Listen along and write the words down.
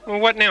Well,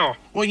 what now?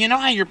 Well, you know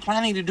how you're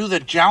planning to do the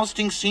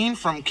jousting scene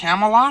from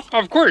Camelot?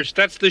 Of course,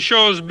 that's the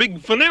show's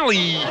big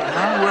finale.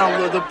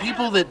 Well, the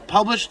people that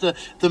published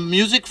the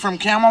music from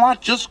Camelot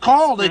just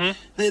called.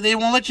 They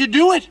won't let you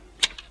do it.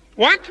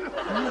 What?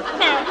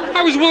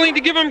 I was willing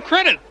to give him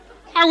credit.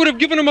 I would have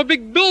given him a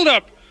big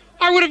build-up.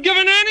 I would have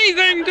given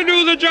anything to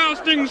do the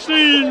jousting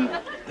scene.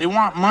 They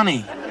want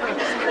money.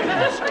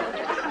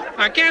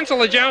 I cancel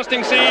the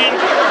jousting scene.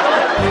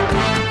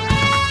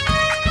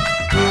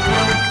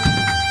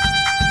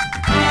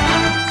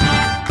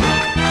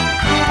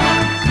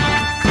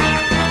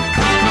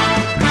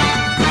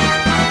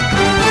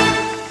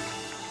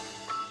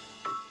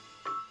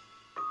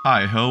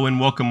 Hi-ho, and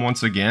welcome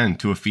once again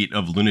to a feat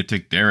of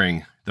lunatic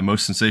daring, the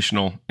most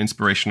sensational,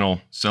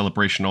 inspirational,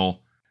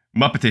 celebrational,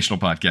 Muppetational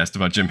podcast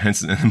about Jim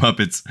Henson and the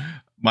Muppets.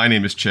 My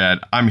name is Chad.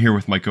 I'm here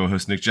with my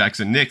co-host, Nick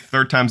Jackson. Nick,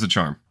 third time's the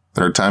charm.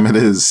 Third time it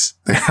is.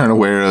 They aren't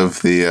aware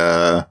of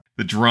the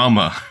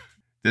drama.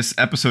 This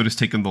episode has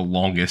taken the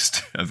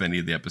longest of any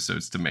of the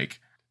episodes to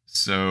make.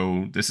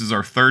 So this is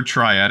our third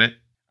try at it.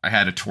 I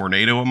had a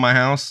tornado in my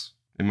house,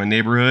 in my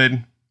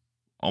neighborhood.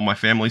 All my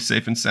family's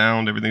safe and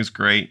sound. Everything's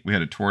great. We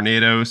had a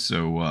tornado,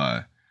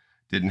 so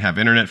didn't have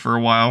internet for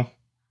a while.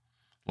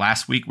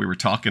 Last week we were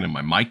talking and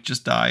my mic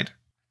just died.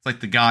 It's like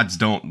the gods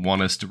don't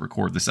want us to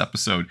record this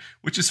episode,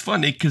 which is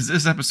funny because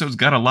this episode's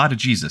got a lot of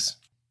Jesus.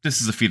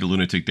 This is a feat of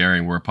lunatic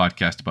daring. We're a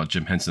podcast about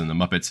Jim Henson and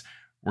the Muppets.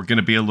 We're going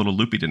to be a little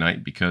loopy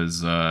tonight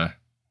because we're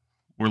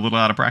a little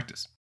out of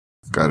practice.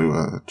 Got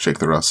to shake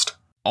the rust.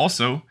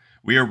 Also,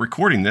 we are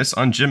recording this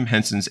on Jim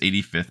Henson's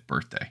 85th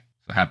birthday.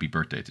 So happy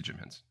birthday to Jim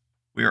Henson.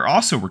 We are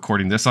also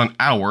recording this on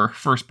our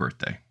first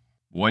birthday,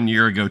 1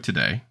 year ago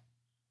today.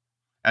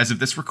 As of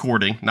this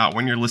recording, not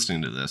when you're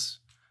listening to this.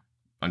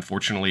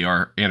 Unfortunately,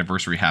 our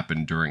anniversary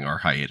happened during our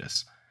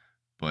hiatus.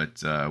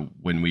 But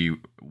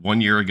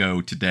 1 year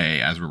ago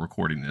today, as we're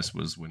recording this,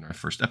 was when our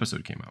first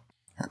episode came out.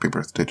 Happy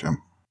birthday, Jim.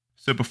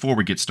 So before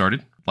we get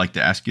started, I'd like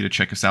to ask you to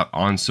check us out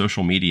on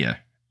social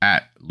media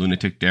at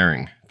Lunatic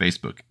Daring,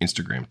 Facebook,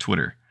 Instagram,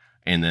 Twitter,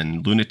 and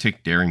then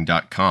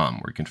lunaticdaring.com,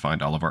 where you can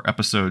find all of our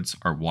episodes,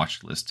 our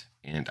watch list,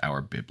 and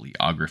our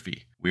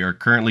bibliography. We are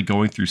currently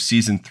going through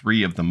season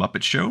 3 of The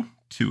Muppet Show,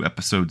 2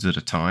 episodes at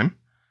a time.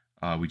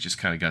 We just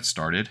kind of got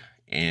started,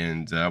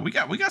 and we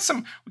got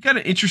an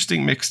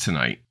interesting mix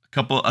tonight.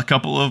 A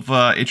couple of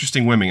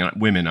interesting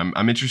women.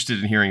 I'm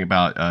interested in hearing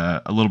about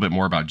a little bit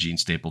more about Jean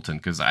Stapleton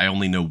because I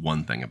only know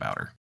one thing about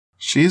her.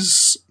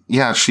 She's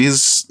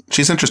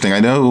interesting. I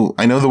know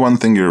the one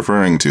thing you're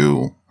referring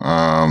to,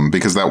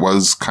 because that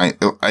was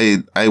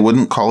I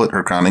wouldn't call it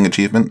her crowning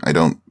achievement. I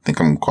don't think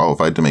I'm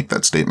qualified to make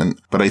that statement,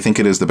 but I think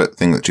it is the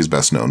thing that she's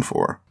best known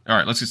for. All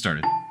right, let's get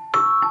started.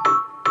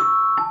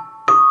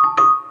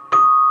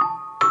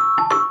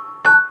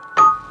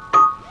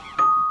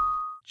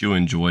 Do you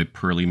enjoy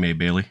Pearlie Mae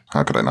Bailey?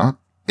 How could I not?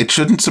 It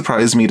shouldn't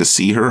surprise me to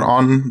see her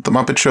on The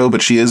Muppet Show,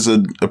 but she is a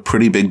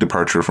pretty big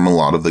departure from a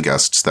lot of the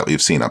guests that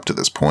we've seen up to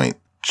this point.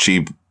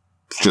 She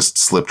just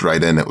slipped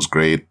right in. It was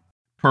great.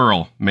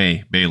 Pearl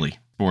Mae Bailey,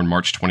 born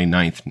March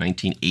 29th,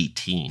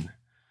 1918,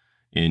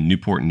 in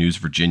Newport News,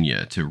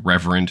 Virginia, to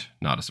Reverend,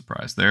 not a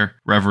surprise there,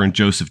 Reverend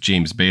Joseph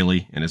James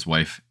Bailey and his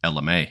wife,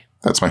 Ella Mae.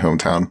 That's my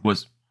hometown.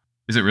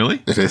 Is it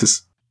really? It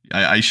is.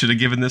 I should have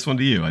given this one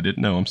to you. I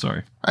didn't know. I'm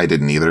sorry. I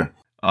didn't either.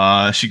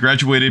 She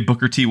graduated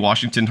Booker T.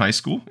 Washington High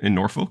School in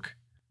Norfolk,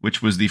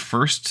 which was the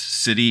first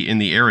city in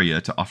the area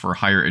to offer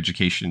higher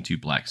education to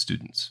black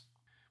students.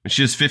 When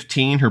she was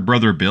 15, her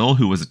brother Bill,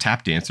 who was a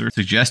tap dancer,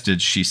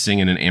 suggested she sing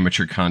in an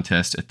amateur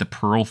contest at the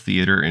Pearl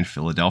Theater in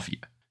Philadelphia.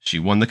 She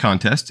won the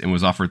contest and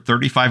was offered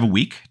 $35 a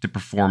week to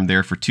perform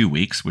there for 2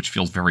 weeks, which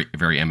feels very,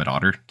 very Emmett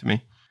Otter to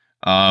me.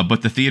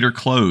 But the theater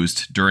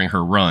closed during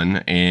her run,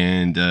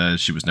 and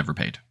she was never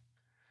paid.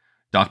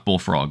 Doc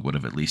Bullfrog would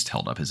have at least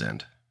held up his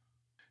end.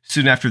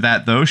 Soon after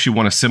that, though, she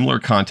won a similar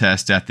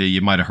contest at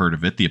you might have heard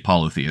of it, the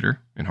Apollo Theater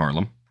in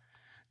Harlem,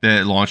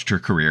 that launched her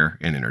career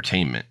in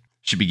entertainment.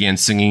 She began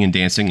singing and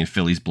dancing in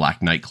Philly's black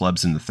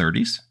nightclubs in the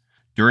 30s.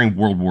 During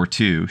World War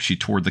II, she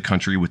toured the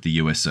country with the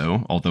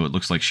USO, although it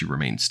looks like she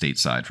remained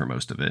stateside for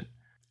most of it.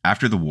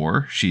 After the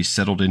war, she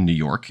settled in New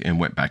York and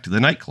went back to the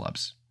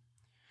nightclubs.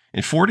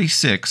 In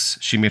 1946,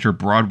 she made her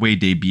Broadway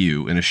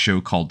debut in a show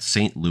called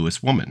St.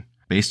 Louis Woman,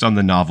 based on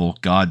the novel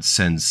God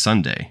Sends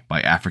Sunday by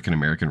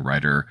African-American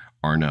writer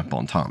Arna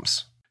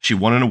Bontemps. She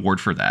won an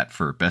award for that,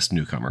 for Best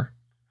Newcomer.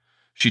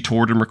 She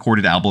toured and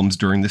recorded albums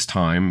during this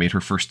time, made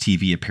her first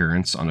TV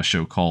appearance on a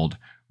show called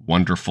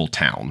Wonderful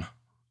Town,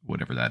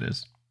 whatever that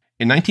is.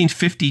 In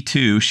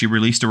 1952, she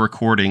released a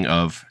recording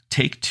of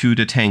Take Two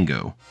to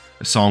Tango,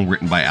 a song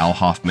written by Al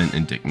Hoffman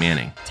and Dick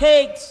Manning.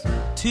 Takes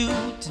two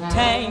to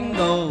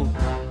tango,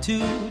 two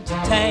to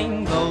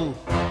tango,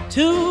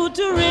 two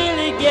to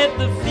really get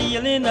the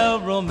feeling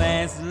of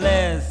romance.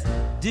 Let's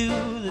do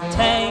the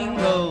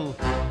tango,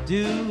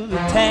 do the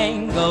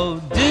tango,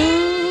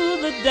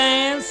 do the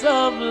dance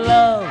of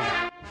love.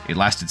 It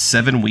lasted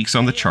 7 weeks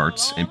on the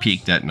charts and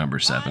peaked at number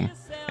 7.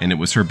 and it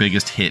was her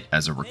biggest hit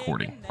as a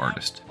recording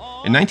artist.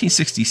 In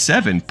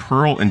 1967,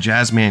 Pearl and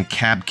jazzman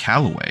Cab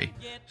Calloway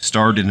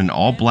starred in an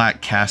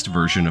all-black cast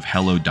version of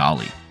Hello,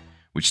 Dolly,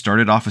 which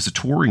started off as a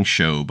touring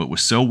show but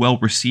was so well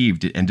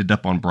received it ended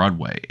up on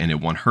Broadway, and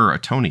it won her a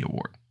Tony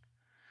Award.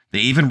 They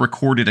even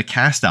recorded a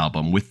cast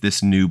album with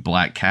this new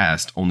black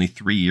cast only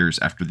 3 years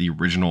after the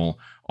original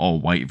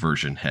all-white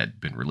version had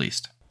been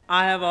released.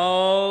 I have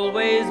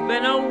always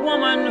been a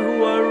woman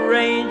who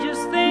arranges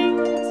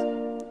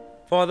things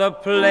for the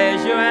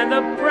pleasure and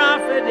the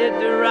profit it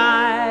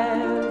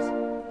derives.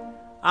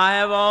 I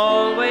have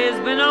always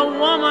been a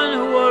woman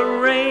who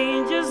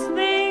arranges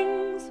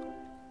things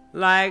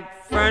like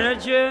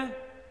furniture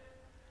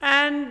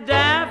and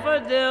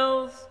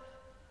daffodils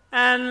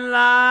and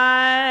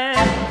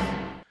lights.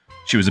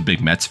 She was a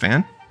big Mets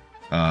fan.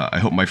 I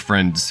hope my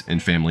friends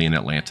and family in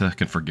Atlanta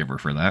can forgive her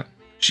for that.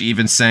 She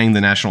even sang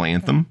the national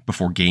anthem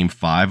before Game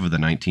 5 of the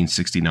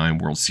 1969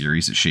 World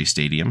Series at Shea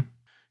Stadium.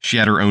 She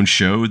had her own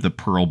show, The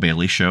Pearl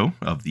Bailey Show,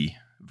 of the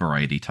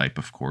variety type,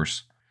 of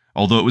course.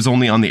 Although it was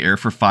only on the air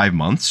for 5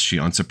 months, she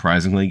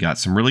unsurprisingly got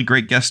some really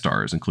great guest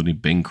stars, including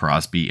Bing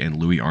Crosby and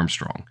Louis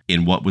Armstrong,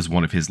 in what was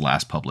one of his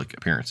last public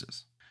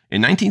appearances.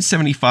 In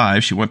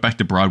 1975, she went back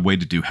to Broadway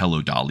to do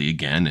Hello, Dolly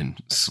again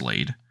and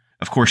Slade.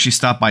 Of course, she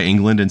stopped by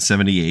England in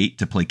 78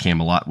 to play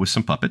Camelot with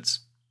some puppets.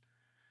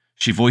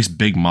 She voiced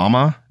Big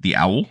Mama, the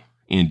owl,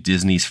 in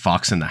Disney's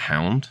Fox and the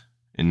Hound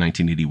in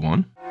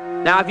 1981.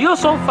 Now, if you're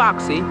so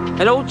foxy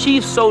and old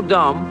Chief's so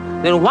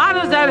dumb, then why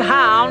does that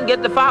hound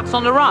get the fox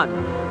on the run?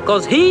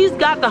 Because he's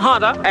got the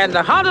hunter, and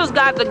the hunter's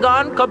got the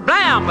gun.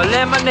 Kablam!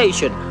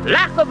 Elimination.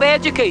 Lack of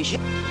education.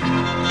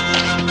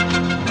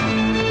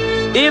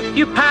 If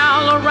you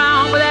pal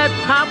around with that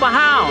proper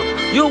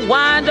hound, you'll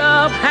wind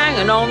up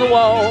hanging on the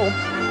wall.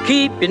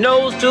 Keep your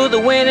nose to the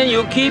wind and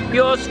you'll keep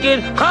your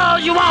skin,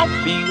 'cause you won't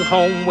be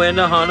home when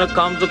the hunter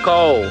comes to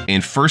call.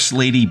 And First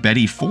Lady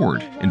Betty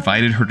Ford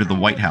invited her to the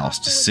White House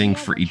to sing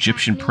for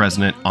Egyptian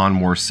President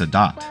Anwar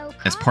Sadat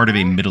as part of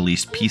a Middle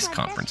East peace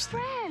conference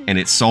thing. And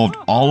it solved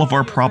all of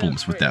our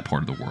problems with that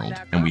part of the world,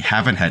 and we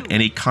haven't had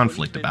any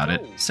conflict about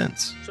it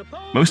since.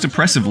 Most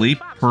impressively,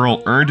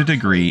 Pearl earned a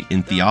degree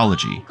in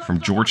theology from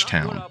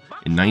Georgetown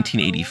in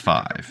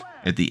 1985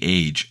 at the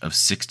age of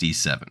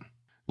 67.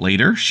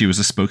 Later, she was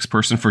a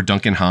spokesperson for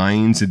Duncan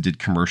Hines and did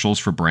commercials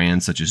for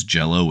brands such as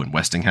Jell-O and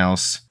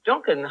Westinghouse.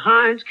 Duncan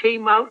Hines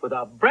came out with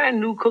a brand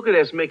new cookie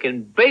that's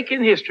making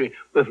baking history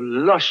with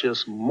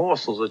luscious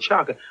morsels of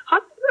chocolate.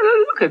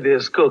 Look at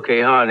this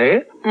cookie,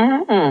 honey.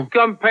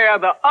 Compare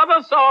the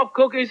other soft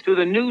cookies to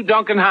the new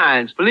Duncan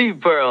Hines.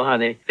 Believe Pearl,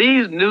 honey.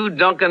 These new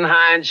Duncan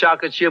Hines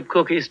chocolate chip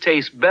cookies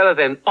taste better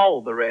than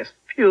all the rest.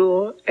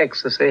 Pure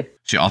ecstasy.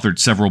 She authored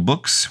several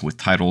books with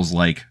titles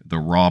like The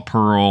Raw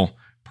Pearl,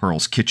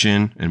 Pearl's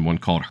Kitchen, and one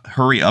called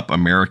Hurry Up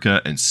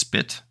America and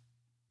Spit.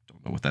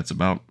 Don't know what that's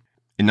about.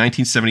 In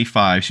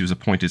 1975, she was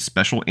appointed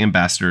Special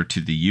Ambassador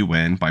to the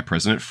UN by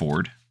President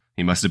Ford.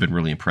 He must have been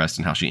really impressed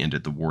in how she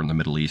ended the war in the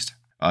Middle East.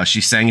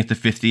 She sang at the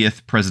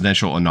 50th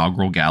Presidential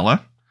Inaugural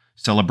Gala,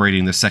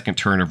 celebrating the second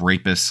turn of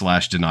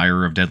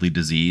rapist/denier of deadly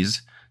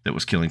disease that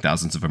was killing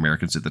thousands of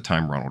Americans at the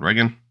time, Ronald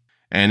Reagan.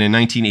 And in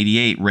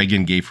 1988,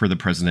 Reagan gave her the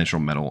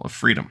Presidential Medal of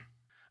Freedom.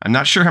 I'm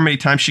not sure how many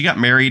times she got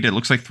married. It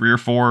looks like 3 or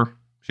 4.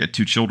 She had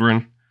 2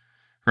 children.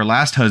 Her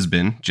last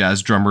husband,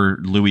 jazz drummer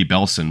Louis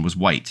Bellson, was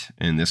white,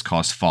 and this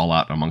caused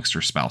fallout amongst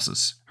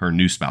her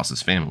new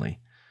spouse's family.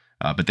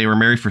 But they were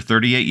married for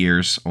 38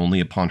 years. Only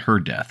upon her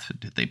death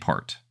did they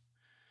part.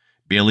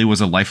 Bailey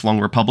was a lifelong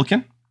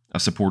Republican, a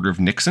supporter of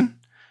Nixon,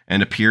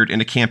 and appeared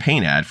in a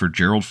campaign ad for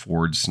Gerald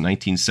Ford's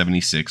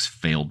 1976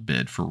 failed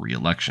bid for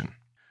re-election.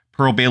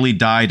 Pearl Bailey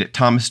died at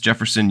Thomas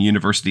Jefferson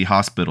University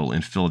Hospital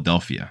in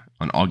Philadelphia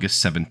on August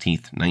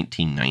 17,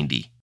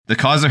 1990. The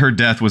cause of her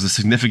death was a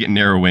significant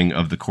narrowing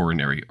of the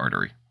coronary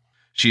artery.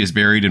 She is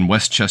buried in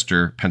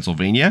Westchester,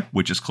 Pennsylvania,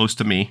 which is close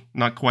to me.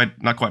 Not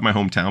quite my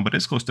hometown, but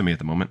it's close to me at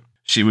the moment.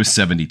 She was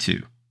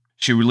 72.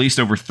 She released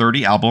over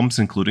 30 albums,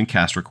 including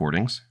cast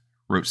recordings,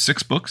 wrote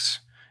 6 books,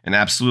 and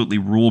absolutely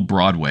ruled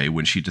Broadway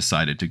when she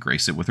decided to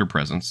grace it with her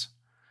presence.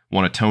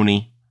 Won a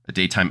Tony, a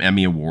Daytime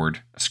Emmy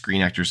Award, a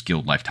Screen Actors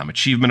Guild Lifetime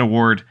Achievement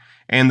Award,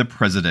 and the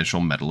Presidential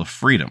Medal of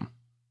Freedom.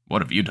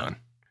 What have you done?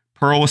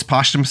 Pearl was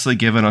posthumously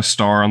given a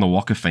star on the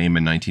Walk of Fame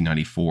in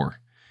 1994.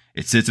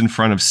 It sits in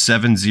front of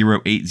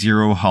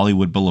 7080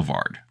 Hollywood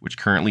Boulevard, which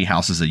currently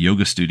houses a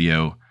yoga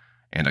studio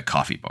and a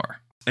coffee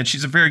bar. And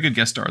she's a very good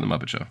guest star on The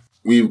Muppet Show.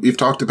 We've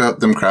talked about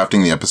them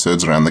crafting the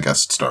episodes around the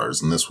guest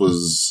stars, and this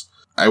was,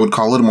 I would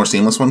call it a more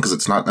seamless one because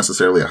it's not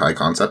necessarily a high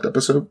concept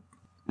episode.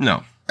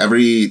 No.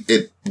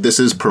 This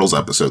is Pearl's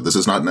episode. This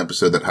is not an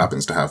episode that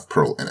happens to have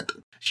Pearl in it.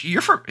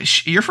 You're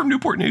from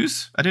Newport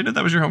News? I didn't know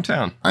that was your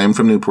hometown. I am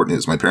from Newport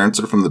News. My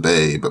parents are from the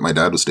Bay, but my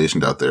dad was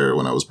stationed out there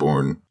when I was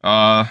born.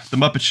 The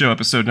Muppet Show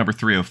episode number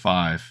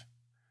 305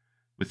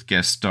 with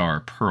guest star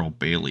Pearl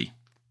Bailey.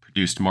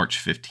 Produced March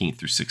 15th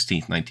through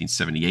 16th,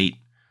 1978.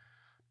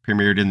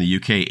 Premiered in the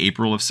UK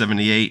April of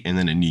 78 and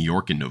then in New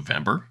York in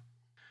November.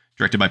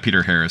 Directed by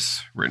Peter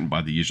Harris. Written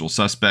by The Usual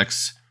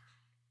Suspects.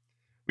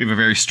 We have a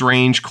very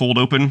strange cold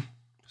open.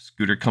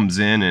 Scooter comes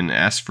in and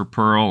asks for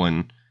Pearl,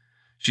 and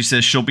she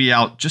says she'll be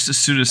out just as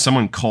soon as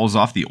someone calls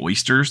off the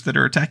oysters that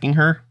are attacking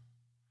her.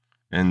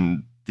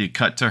 And they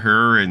cut to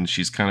her, and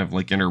she's kind of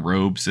like in her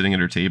robe sitting at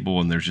her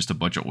table, and there's just a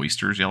bunch of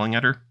oysters yelling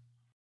at her.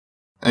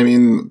 I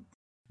mean,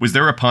 was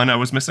there a pun I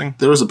was missing?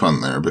 There was a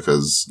pun there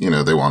because,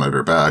 they wanted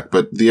her back,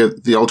 but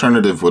the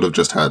alternative would have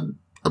just had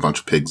a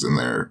bunch of pigs in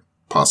there,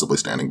 possibly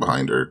standing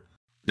behind her.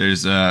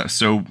 There's,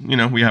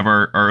 we have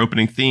our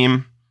opening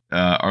theme,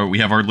 we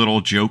have our little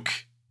joke,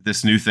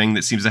 this new thing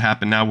that seems to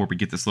happen now where we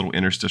get this little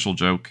interstitial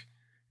joke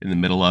in the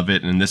middle of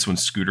it. And in this one,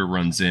 Scooter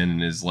runs in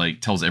and is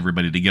like, tells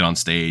everybody to get on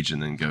stage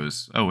and then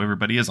goes, oh,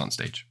 everybody is on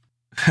stage.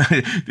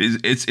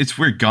 It's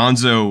weird.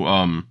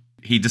 Gonzo,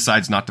 he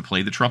decides not to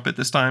play the trumpet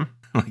this time.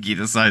 Like he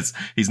decides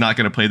he's not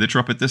going to play the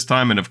trumpet this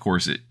time. And of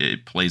course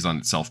it plays on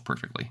itself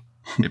perfectly.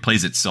 It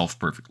plays itself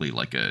perfectly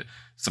like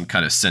some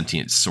kind of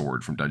sentient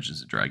sword from Dungeons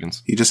and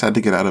Dragons. He just had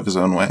to get out of his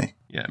own way.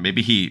 Yeah,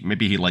 maybe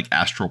he like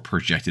astral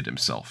projected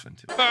himself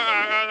into it.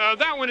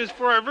 That one is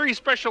for our very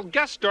special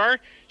guest star.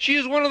 She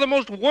is one of the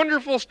most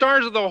wonderful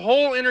stars of the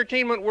whole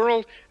entertainment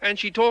world, and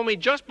she told me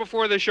just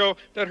before the show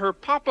that her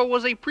papa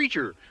was a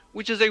preacher,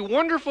 which is a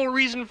wonderful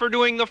reason for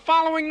doing the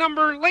following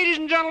number. Ladies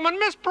and gentlemen,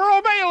 Miss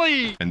Pearl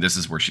Bailey! And this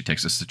is where she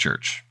takes us to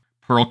church.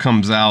 Pearl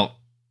comes out,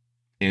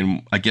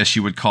 and I guess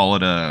you would call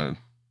it a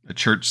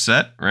church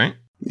set, right?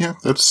 Yeah,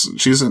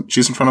 she's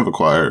in front of a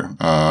choir.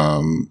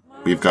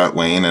 We've got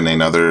Wayne in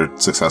another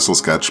successful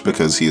sketch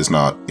because he is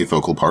not a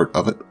focal part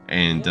of it.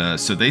 And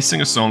so they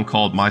sing a song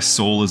called My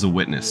Soul is a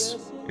Witness.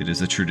 It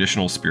is a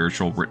traditional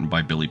spiritual written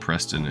by Billy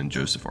Preston and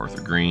Joseph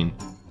Arthur Green.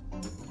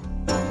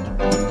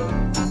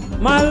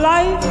 My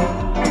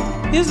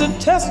life is a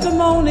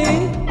testimony.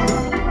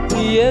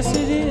 Yes,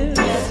 it is.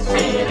 Yes,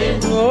 it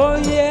is. Oh,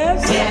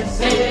 yes.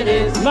 Yes, it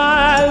is.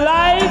 My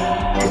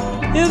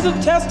life is a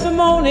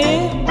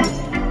testimony.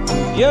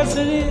 Yes,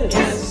 it is.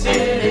 Yes, it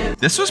is.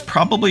 This was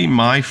probably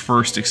my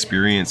first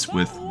experience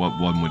with what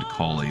one would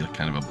call a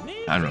kind of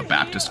a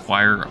Baptist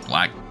choir, a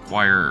black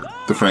choir.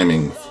 The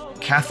framing.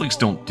 Catholics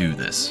don't do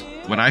this.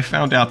 When I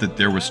found out that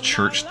there was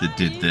church that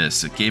did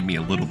this, it gave me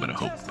a little bit of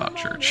hope about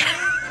church.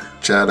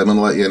 Chad, I'm going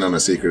to let you in on a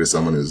secret as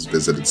someone who's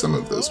visited some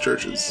of those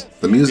churches.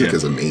 The music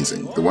is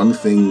amazing. The one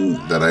thing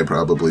that I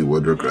probably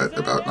would regret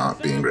about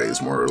not being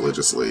raised more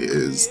religiously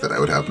is that I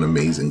would have an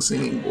amazing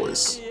singing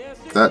voice.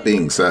 That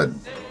being said,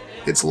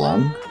 it's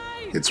long.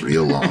 It's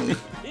real long.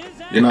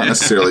 You're not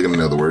necessarily going to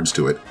know the words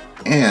to it.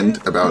 And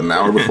about an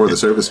hour before the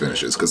service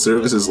finishes, because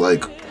service is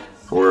like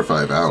 4 or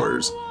 5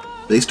 hours,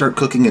 they start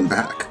cooking in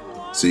back.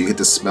 So you get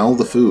to smell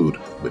the food,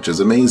 which is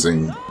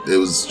amazing. It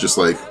was just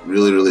like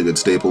really, really good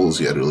staples.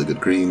 You had really good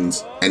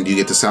greens, and you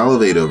get to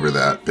salivate over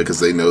that because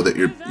they know that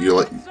you're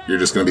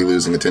just going to be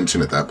losing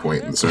attention at that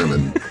point in the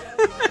sermon.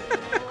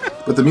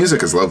 But the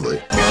music is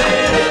lovely.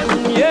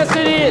 Yes,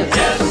 it is.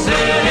 Yes, it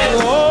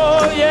is.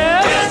 Oh,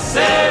 yes. Yes,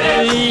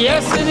 it is.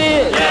 Yes, it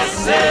is.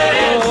 Yes,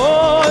 it is.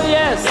 Oh,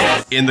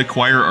 yes. In the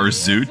choir are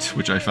Zoot,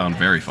 which I found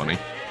very funny.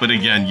 But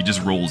again, you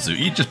just roll Zoot.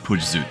 You just push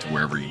Zoot to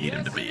wherever you need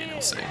him to be, and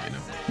he'll sing,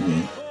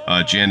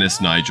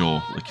 Janice,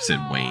 Nigel, like you said,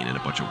 Wayne, and a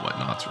bunch of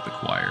whatnots for the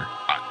choir.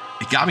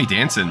 It got me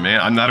dancing,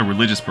 man. I'm not a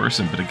religious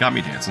person, but it got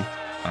me dancing.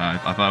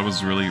 I thought it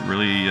was really,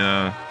 really,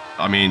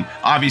 I mean,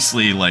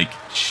 obviously, like,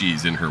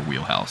 she's in her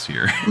wheelhouse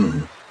here.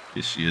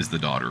 She is the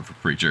daughter of a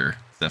preacher.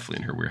 It's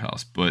definitely in her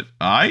wheelhouse. But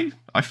I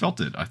felt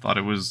it. I thought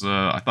it was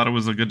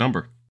a good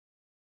number.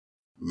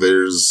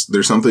 There's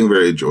something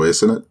very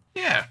joyous in it.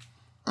 Yeah.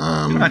 You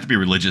don't have to be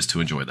religious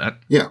to enjoy that.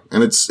 Yeah,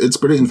 and it's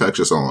pretty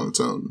infectious all on its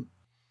own.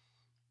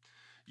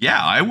 Yeah,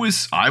 I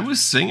was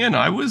singing,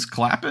 I was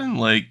clapping,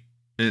 like,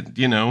 it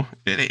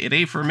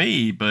ain't for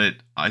me, but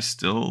I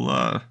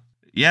still,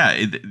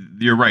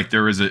 you're right,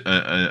 there is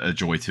a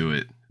joy to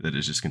it that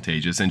is just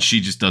contagious, and she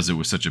just does it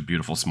with such a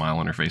beautiful smile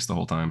on her face the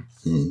whole time.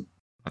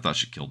 I thought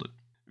she killed it.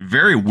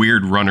 Very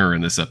weird runner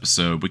in this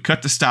episode. We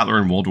cut to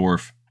Statler and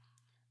Waldorf,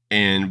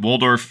 and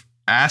Waldorf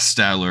asked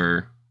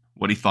Statler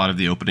what he thought of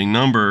the opening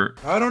number.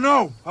 I don't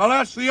know. I'll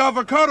ask the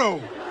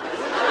avocado.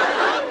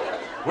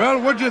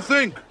 Well, what'd you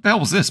think? What the hell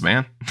was this,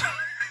 man?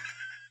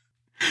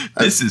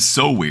 This is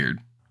so weird.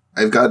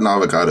 I've got an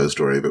avocado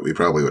story, but we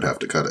probably would have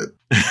to cut it.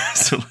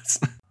 So let's...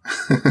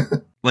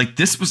 Like,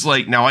 this was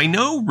like... Now, I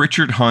know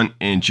Richard Hunt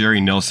and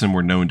Jerry Nelson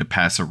were known to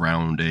pass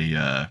around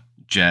a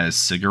jazz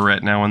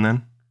cigarette now and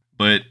then.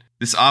 But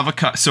this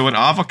avocado... So an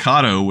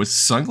avocado with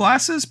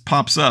sunglasses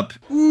pops up.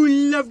 Ooh,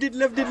 loved it,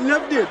 loved it,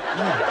 loved it.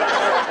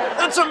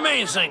 That's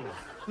amazing.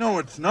 No,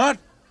 it's not.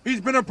 He's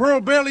been a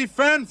Pearl Bailey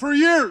fan for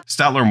years.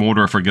 Statler and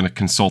Waldorf are going to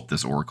consult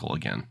this oracle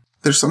again.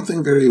 There's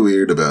something very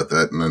weird about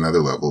that in another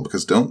level,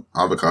 because don't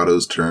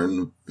avocados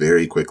turn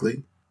very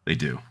quickly? They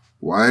do.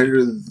 Why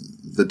are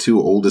the two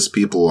oldest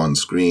people on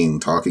screen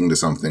talking to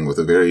something with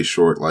a very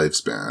short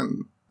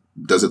lifespan?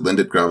 Does it lend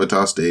it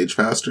gravitas to age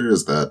faster?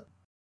 Is that...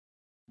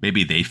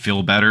 Maybe they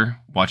feel better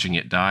watching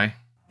it die?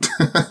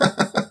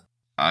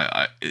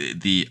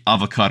 The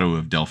avocado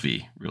of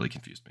Delphi really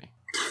confused me.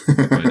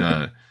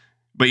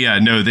 But yeah,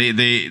 no, they're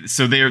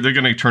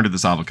going to turn to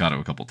this avocado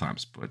a couple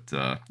times.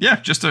 But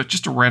yeah, just a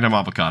random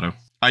avocado.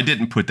 I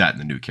didn't put that in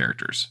the new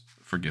characters.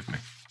 Forgive me.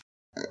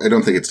 I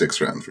don't think it sticks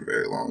around for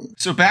very long.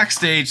 So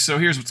backstage, so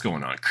here's what's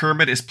going on.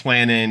 Kermit is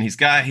planning. He's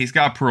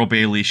got Pearl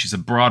Bailey. She's a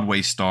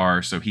Broadway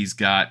star, so he's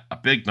got a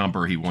big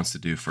number he wants to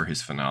do for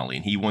his finale,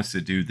 and he wants to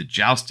do the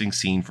jousting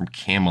scene from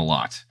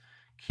Camelot.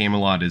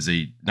 Camelot is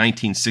a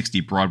 1960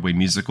 Broadway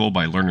musical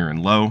by Lerner and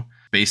Loewe,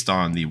 based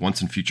on The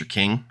Once and Future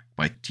King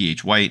by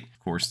T.H. White. Of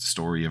course, the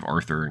story of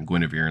Arthur and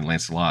Guinevere and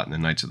Lancelot and the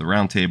Knights of the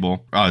Round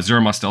Table.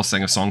 Zora Mostel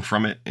sang a song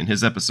from it in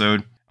his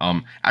episode.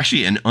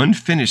 Actually, an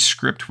unfinished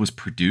script was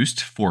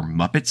produced for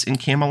Muppets in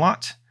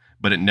Camelot,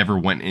 but it never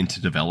went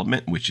into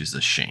development, which is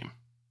a shame.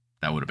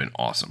 That would have been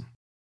awesome.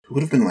 Who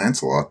would have been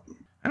Lancelot?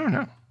 I don't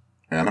know.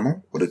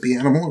 Animal? Would it be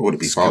Animal or would it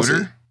be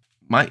Fozzie?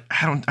 I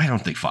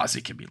don't think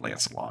Fozzie could be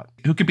Lancelot.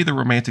 Who could be the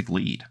romantic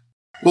lead?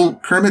 Well,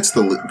 Kermit's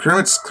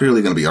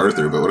clearly going to be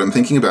Arthur, but what I'm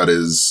thinking about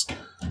is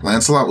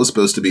Lancelot was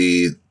supposed to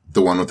be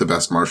the one with the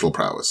best martial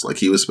prowess. Like,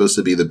 he was supposed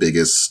to be the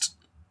biggest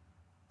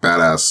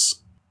badass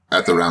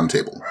at the round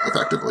table,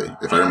 effectively,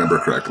 if I remember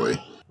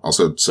correctly.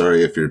 Also,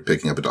 sorry if you're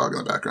picking up a dog in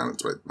the background.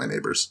 It's my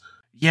neighbors.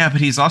 Yeah, but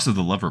he's also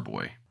the lover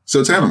boy. So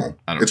it's Animal.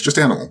 It's just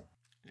Animal.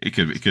 It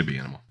could be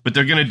Animal. But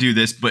they're going to do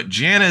this, but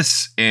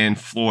Janice and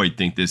Floyd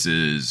think this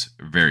is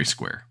very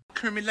square.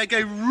 Kermit, like,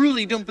 I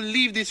really don't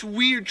believe this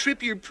weird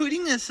trip you're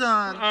putting us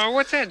on.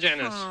 What's that,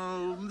 Janice?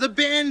 Oh, the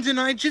band and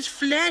I just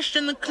flashed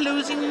on the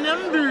closing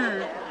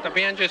number. The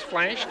band just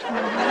flashed?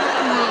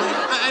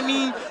 I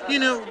mean, you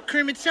know,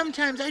 Kermit,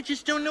 sometimes I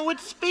just don't know what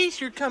space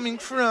you're coming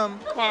from.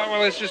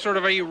 Well, it's just sort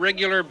of a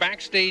regular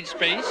backstage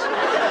space.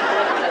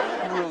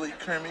 Really,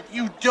 Kermit,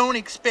 you don't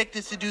expect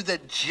us to do the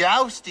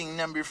jousting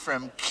number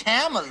from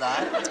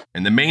Camelot?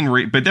 And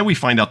the but then we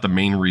find out the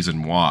main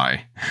reason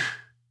why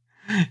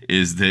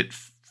is that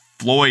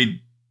Floyd,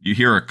 you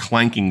hear a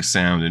clanking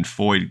sound, and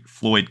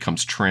Floyd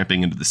comes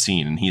tramping into the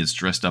scene, and he is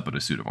dressed up in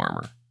a suit of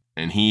armor.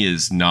 And he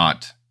is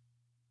not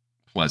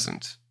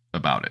pleasant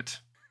about it.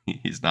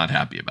 He's not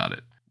happy about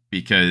it.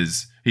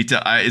 Because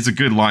it's a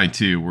good line,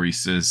 too, where he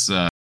says,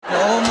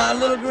 Oh, my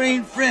little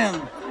green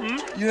friend,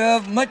 you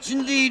have much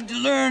indeed to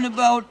learn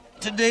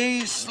about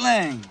today's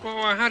slang.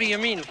 Well, how do you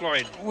mean,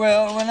 Floyd?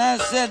 Well, when I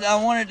said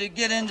I wanted to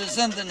get into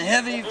something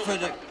heavy for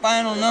the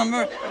final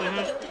number,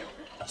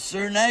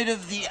 Sir Knight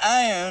of the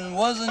Iron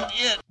wasn't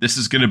it. This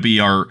is going to be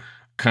our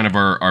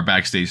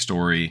backstage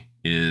story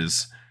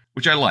is,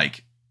 which I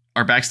like.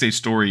 Our backstage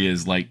story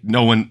is like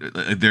no one,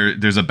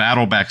 there's a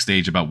battle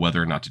backstage about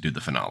whether or not to do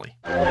the finale.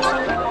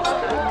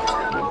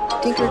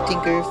 Tinker,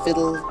 tinker,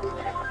 fiddle.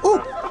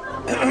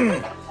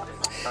 Ooh.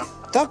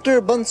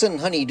 Dr. Bunsen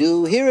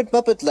Honeydew here at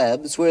Muppet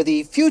Labs, where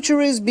the future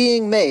is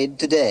being made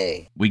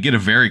today. We get a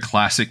very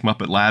classic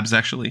Muppet Labs,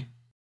 actually.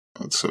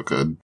 That's so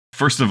good.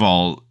 First of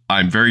all,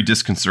 I'm very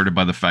disconcerted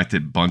by the fact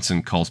that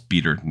Bunsen calls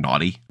Peter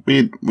naughty.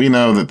 We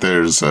know that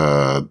there's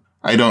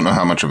I don't know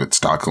how much of it's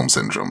Stockholm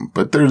Syndrome,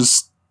 but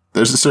there's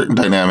a certain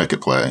dynamic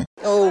at play.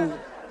 Oh,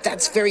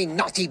 that's very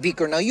naughty,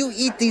 Beaker. Now you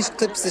eat these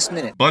clips this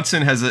minute.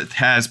 Bunsen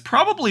has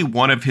probably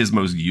one of his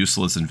most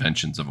useless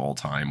inventions of all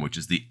time, which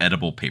is the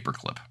edible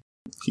paperclip.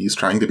 He's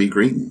trying to be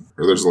green,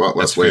 or there's a lot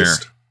less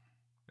waste.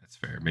 That's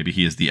fair. Maybe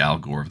he is the Al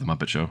Gore of the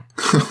Muppet Show.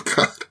 Oh,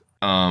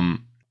 God.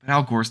 But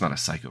Al Gore's not a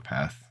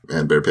psychopath.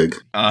 Man, Bear Pig.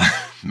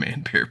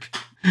 Man, Bear Pig.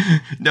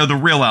 No, the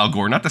real Al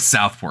Gore, not the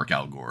South Park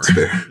Al Gore.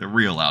 The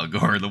real Al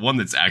Gore, the one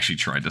that's actually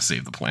trying to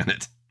save the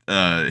planet.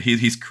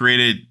 He's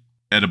created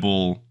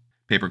edible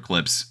paper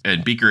clips,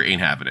 and Beaker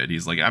ain't having it.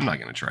 He's like, I'm not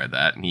going to try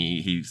that. And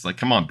he's like,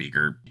 come on,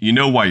 Beaker. You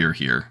know why you're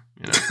here.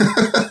 You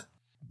know?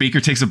 Beaker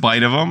takes a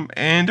bite of them,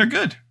 and they're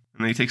good.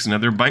 And then he takes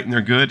another bite, and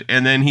they're good.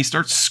 And then he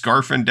starts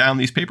scarfing down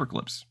these paper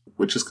clips.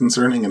 Which is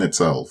concerning in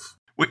itself.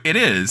 It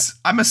is.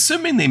 I'm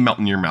assuming they melt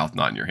in your mouth,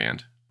 not in your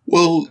hand.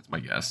 Well, that's my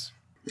guess.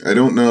 I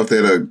don't know if they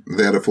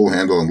had a full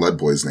handle on lead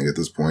poisoning at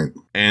this point.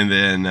 And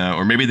then,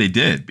 or maybe they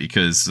did,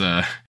 because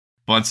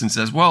Bunsen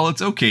says, well,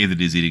 it's okay that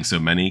he's eating so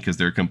many, because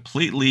they're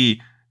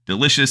completely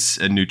delicious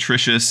and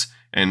nutritious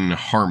and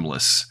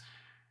harmless.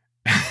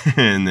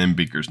 And then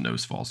Beaker's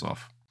nose falls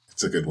off.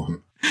 It's a good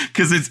one.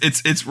 Because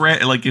it's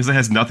like, because it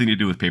has nothing to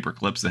do with paper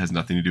clips. It has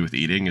nothing to do with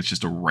eating. It's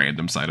just a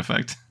random side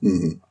effect.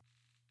 Mm-hmm.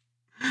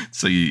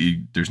 So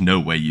there's no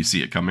way you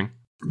see it coming.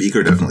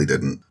 Beaker definitely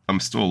didn't. I'm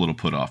still a little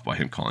put off by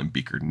him calling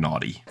Beaker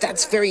naughty.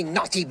 That's very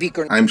naughty,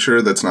 Beaker. I'm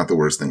sure that's not the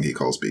worst thing he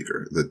calls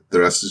Beaker. The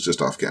rest is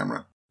just off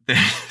camera.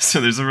 So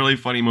there's a really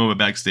funny moment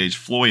backstage.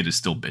 Floyd is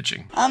still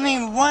bitching. I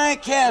mean, why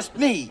cast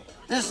me?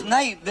 This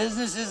night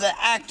business is an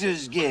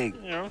actor's gig.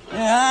 Yeah.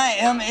 And I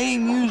am a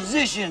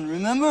musician,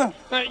 remember?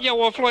 Yeah,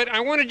 well, Floyd, I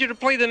wanted you to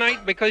play the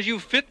night because you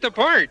fit the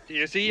part.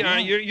 You see,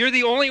 you're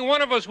the only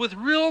one of us with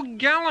real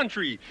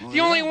gallantry. The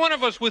only one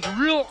of us with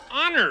real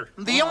honor.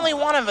 The only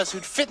one of us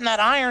who'd fit in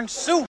that iron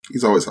suit.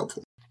 He's always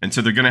helpful. And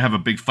so they're going to have a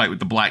big fight with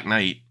the Black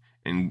Knight.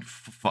 And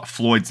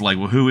Floyd's like,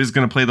 well, who is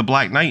going to play the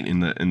Black Knight in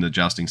the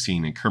jousting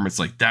scene? And Kermit's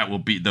like, that will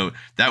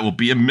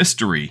be a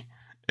mystery.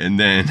 And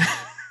then...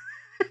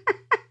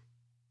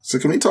 So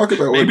can we talk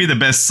about maybe the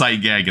best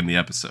sight gag in the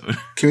episode?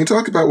 Can we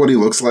talk about what he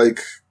looks like?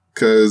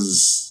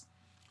 Because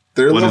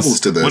there are levels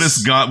to this.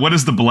 What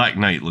does the Black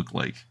Knight look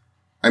like?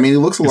 I mean, he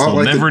looks a lot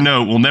like...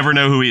 We'll never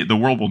know who he... The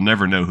world will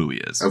never know who he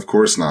is. Of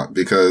course not,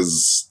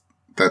 because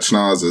that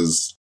schnoz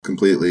is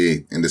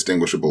completely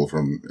indistinguishable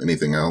from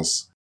anything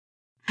else.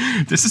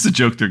 This is a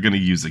joke they're going to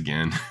use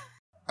again.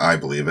 I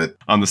believe it.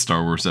 On the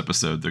Star Wars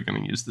episode, they're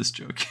going to use this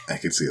joke. I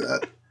can see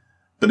that.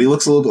 But he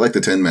looks a little bit like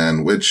the Tin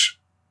Man, which...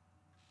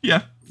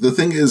 Yeah. The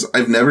thing is,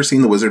 I've never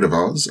seen The Wizard of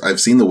Oz. I've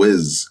seen The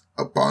Wiz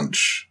a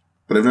bunch,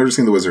 but I've never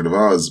seen The Wizard of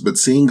Oz. But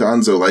seeing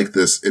Gonzo like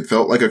this, it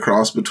felt like a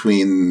cross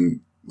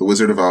between The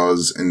Wizard of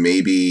Oz and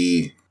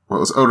maybe... What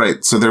was... Oh,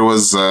 right. So there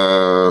was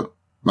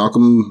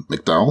Malcolm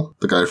McDowell,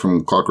 the guy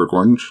from Clockwork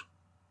Orange.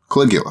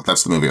 Caligula.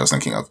 That's the movie I was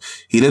thinking of.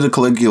 He did a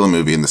Caligula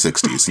movie in the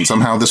 60s, and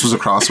somehow this was a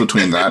cross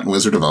between that and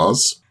Wizard of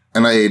Oz.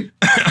 And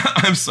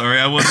I'm sorry,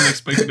 I wasn't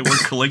expecting the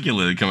word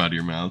Caligula to come out of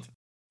your mouth.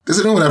 Does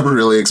anyone ever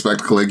really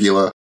expect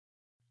Caligula?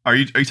 Are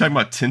you talking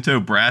about Tinto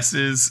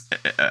Brass's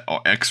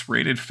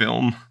X-rated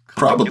film?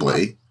 Caligula?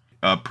 Probably.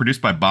 Produced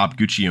by Bob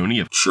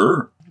Guccione.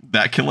 Sure.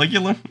 That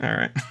Caligula? All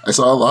right. I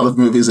saw a lot of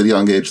movies at a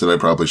young age that I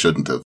probably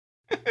shouldn't have.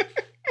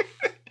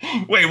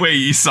 Wait,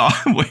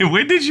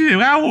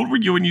 how old were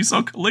you when you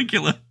saw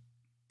Caligula?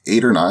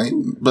 8 or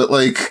 9, but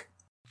like...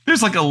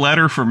 There's like a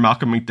letter from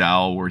Malcolm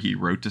McDowell where he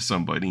wrote to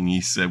somebody and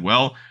he said,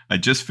 well, I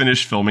just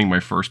finished filming my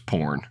first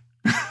porn.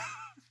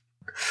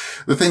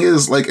 The thing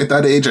is, like, at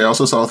that age, I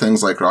also saw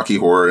things like Rocky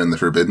Horror and The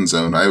Forbidden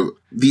Zone.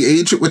 The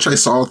age at which I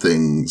saw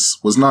things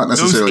was not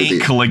necessarily... Those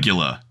ain't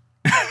Caligula.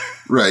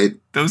 Right.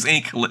 Those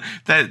ain't Caligula.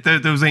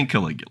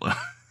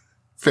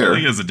 Fair.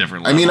 Caligula's a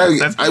different level. I mean,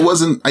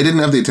 I didn't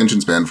have the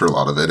attention span for a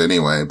lot of it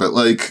anyway, but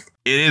like...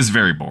 It is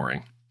very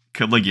boring.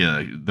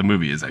 Caligula, the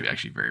movie is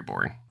actually very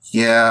boring.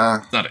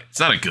 Yeah. It's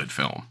not a good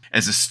film.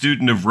 As a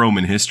student of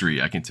Roman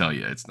history, I can tell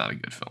you it's not a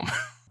good film.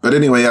 But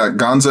anyway,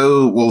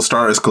 Gonzo will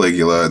star as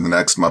Caligula in the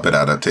next Muppet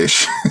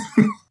adaptation.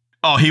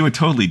 Oh, he would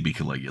totally be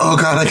Caligula. Oh,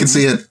 God, I can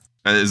see it.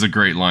 There's a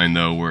great line,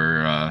 though,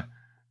 where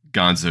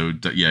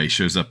Gonzo, he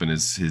shows up in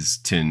his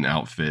tin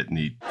outfit and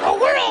he... The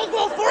world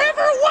will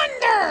forever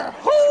wonder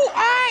who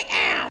I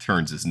am.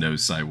 Turns his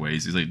nose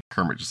sideways. He's like,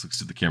 Kermit just looks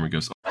to the camera and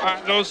goes...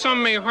 Though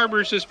some may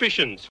harbor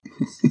suspicions.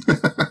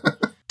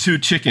 2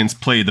 chickens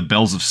play the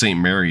bells of St.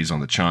 Mary's on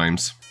the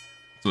chimes.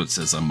 That's what it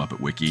says on Muppet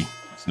Wiki.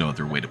 There's no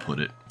other way to put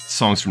it. The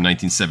song's from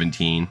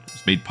 1917. It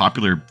was made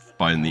popular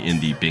by the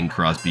indie Bing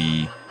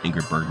Crosby,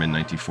 Ingrid Bergman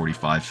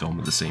 1945 film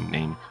of the same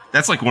name.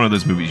 That's like one of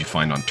those movies you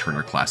find on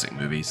Turner Classic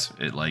Movies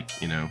at 9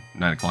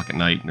 o'clock at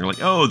night, and they're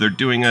like, oh, they're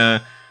doing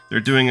an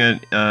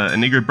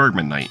Ingrid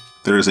Bergman night.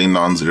 There is a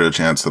non-zero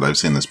chance that I've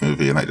seen this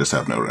movie, and I just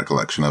have no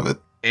recollection of it.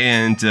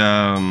 And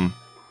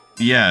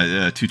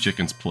 2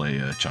 chickens play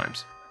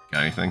chimes.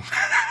 Got anything?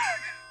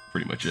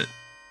 Pretty much it.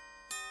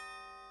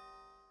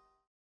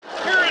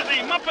 Here is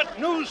a Muppet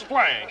News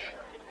Flash.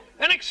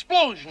 An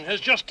explosion has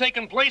just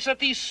taken place at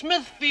the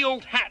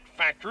Smithfield Hat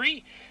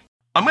Factory.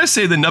 I'm going to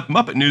say the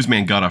Muppet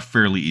Newsman got off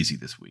fairly easy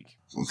this week.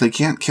 They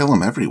can't kill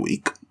him every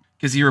week.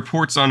 Because he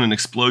reports on an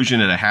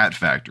explosion at a hat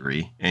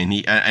factory, and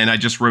I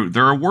just wrote,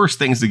 there are worse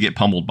things to get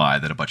pummeled by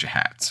than a bunch of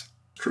hats.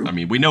 True. I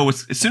mean, we know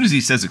as soon as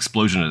he says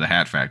explosion at a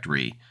hat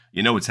factory,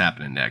 you know what's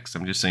happening next.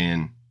 I'm just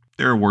saying,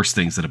 there are worse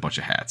things than a bunch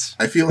of hats.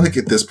 I feel like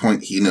at this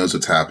point he knows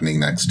what's happening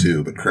next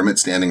too, but Kermit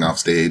standing off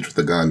stage with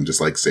a gun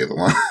just like say the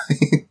line.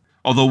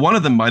 Although one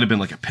of them might have been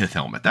like a pith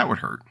helmet. That would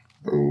hurt.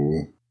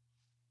 Oh.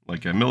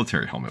 Like a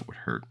military helmet would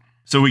hurt.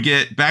 So we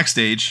get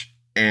backstage,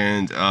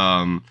 and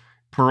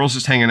Pearl's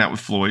just hanging out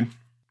with Floyd,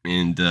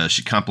 and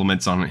she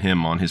compliments on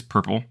him on his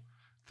purple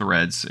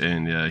threads,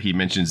 and he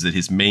mentions that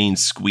his main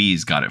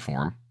squeeze got it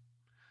for him.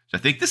 So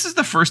I think this is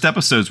the first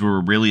episodes where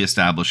we're really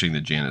establishing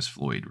the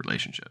Janice-Floyd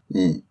relationship.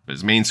 Mm. But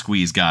his main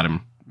squeeze got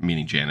him,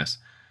 meaning Janice,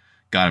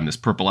 got him this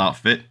purple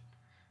outfit,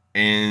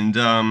 and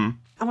I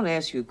want to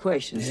ask you a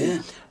question.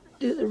 Yeah?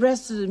 The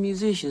rest of the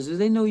musicians, do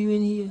they know you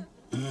in here?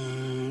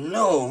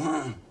 No,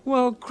 huh?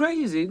 Well,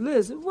 crazy.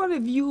 Listen, what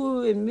if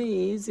you and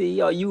me,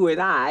 or you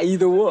and I,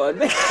 either one.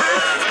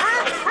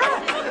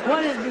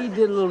 What if we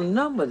did a little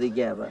number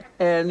together?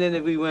 And then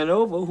if we went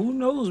over, who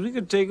knows, we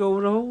could take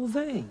over the whole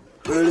thing.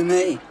 Pearly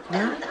Mae,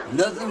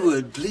 nothing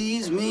would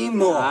please me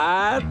more.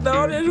 I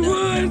thought it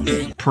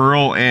would.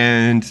 Pearl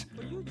and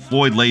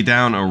Floyd lay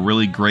down a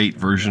really great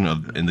version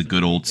of In the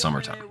Good Old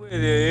Summertime.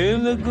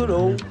 In the good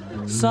old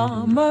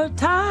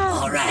summertime.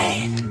 All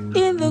right.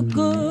 In the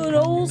good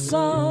old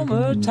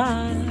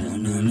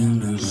summertime.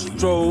 No.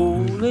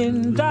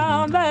 Strolling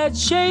down that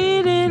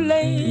shady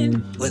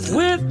lane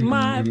with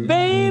my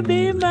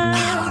baby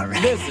man. All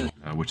right. Listen.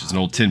 Which is an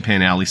old Tin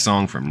Pan Alley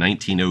song from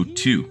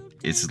 1902.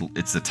 It's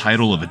the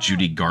title of a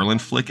Judy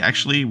Garland flick,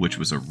 actually, which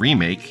was a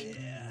remake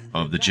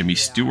of the Jimmy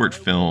Stewart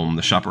film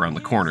The Shop Around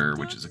the Corner,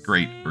 which is a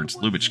great Ernst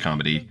Lubitsch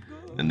comedy,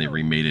 and they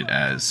remade it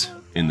as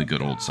In the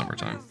Good Old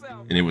Summertime.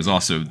 And it was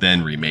also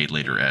then remade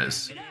later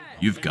as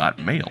You've Got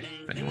Mail,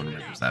 if anyone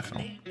remembers that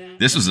film.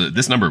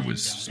 This number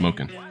was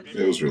smoking.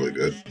 It was really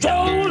good.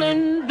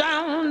 Strolling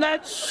down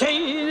that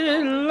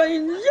shady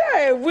lane,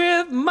 yeah,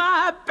 with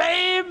my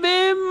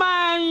baby,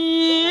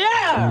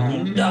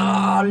 yeah.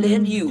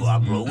 Darling, you are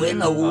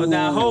growing old. Oh,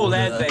 now hold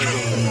that, baby.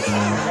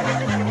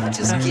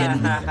 Just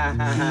kidding.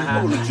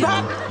 Only kidding.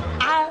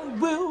 I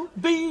will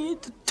be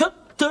the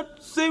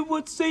say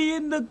what say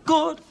in the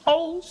good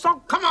old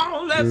song. Come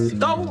on, let's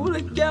go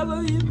together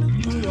in the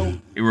good old.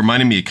 It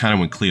reminded me of kind of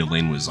when Cleo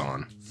Lane was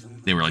on.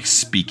 They were like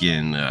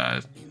speaking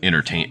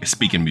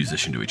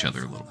musician to each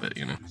other a little bit,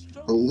 you know.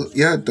 Well,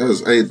 yeah, it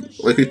does.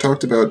 Like we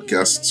talked about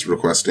guests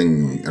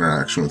requesting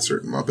interaction with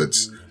certain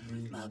Muppets.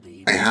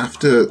 I have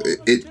to.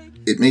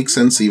 It makes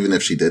sense even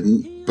if she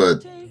didn't,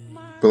 but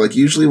like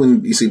usually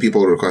when you see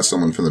people request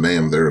someone from the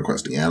Mayhem, they're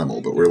requesting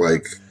Animal, but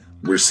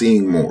we're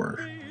seeing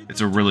more. It's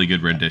a really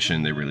good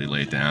rendition. They really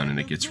lay it down, and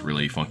it gets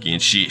really funky.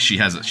 And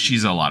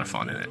she's a lot of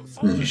fun in it.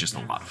 She's just a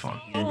lot of fun.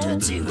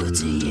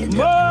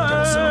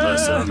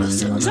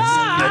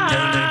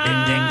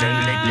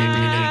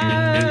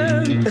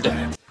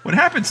 What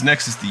happens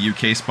next is the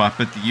UK spot,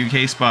 but the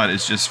UK spot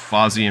is just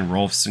Fozzie and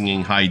Rolf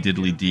singing Hi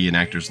Diddly Dee, An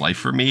Actor's Life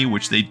for Me,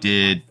 which they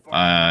did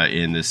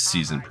in this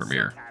season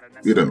premiere.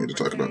 We don't need to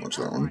talk about much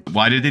of that one.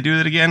 Why did they do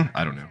that again?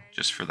 I don't know.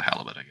 Just for the hell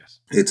of it, I guess.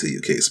 It's a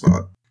UK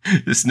spot.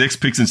 This Nick's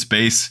Pigs in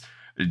Space.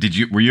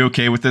 Were you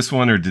okay with this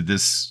one, or did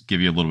this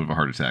give you a little bit of a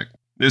heart attack?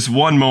 There's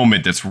one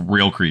moment that's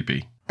real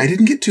creepy. I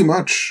didn't get too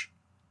much,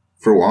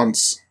 for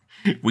once.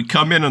 We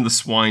come in on the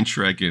swine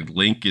trek, and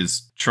Link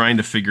is trying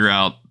to figure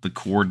out the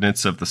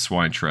coordinates of the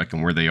swine trek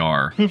and where they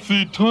are. If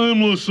the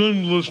timeless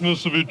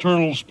endlessness of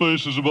eternal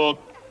space is about,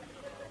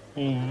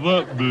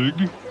 that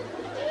big,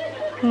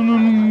 and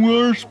then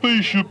our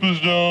spaceship is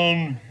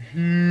down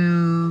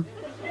here,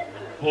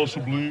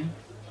 possibly.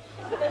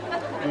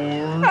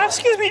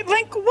 Excuse me,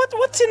 Link,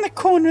 what's in the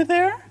corner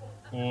there?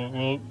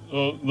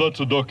 That's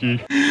a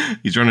ducky.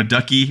 He's drawn a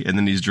ducky, and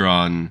then he's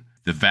drawn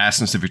the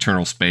vastness of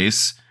eternal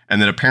space,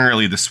 and then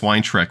apparently the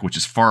swine trek, which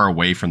is far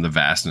away from the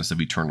vastness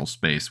of eternal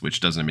space, which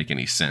doesn't make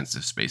any sense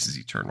if space is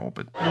eternal.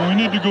 But we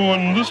need to go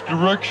in this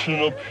direction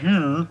up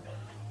here,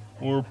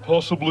 or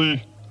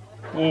possibly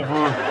over...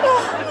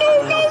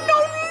 No.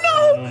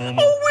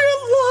 Oh, we're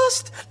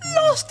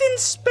lost in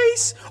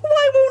space.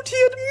 Why won't he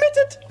admit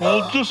it?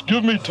 Well, just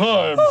give me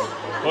time.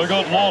 I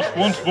got lost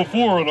once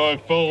before and I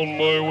found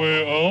my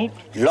way out.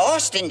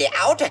 Lost in the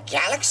outer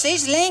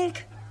galaxies,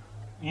 Link?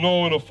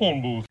 No, in a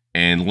phone booth.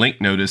 And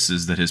Link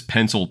notices that his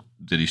pencil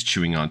that he's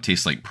chewing on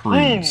tastes like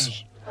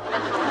prunes.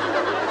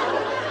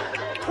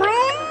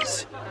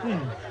 Prunes?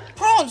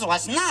 Prunes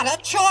was not a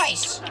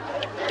choice.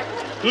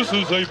 This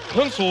is a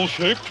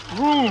pencil-shaped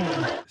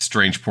prune.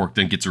 Strange Pork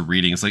then gets a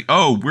reading. It's like,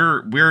 oh,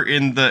 we're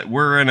in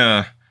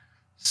a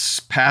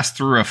pass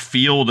through a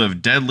field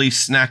of deadly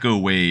snacko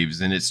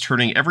waves, and it's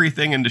turning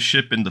everything into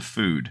ship into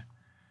food.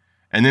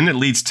 And then it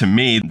leads to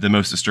me, the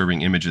most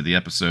disturbing image of the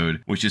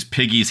episode, which is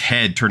Piggy's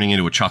head turning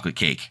into a chocolate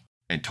cake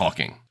and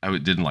talking. I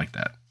didn't like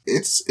that.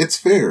 It's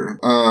fair.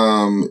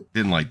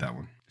 Didn't like that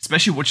one.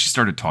 Especially when she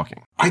started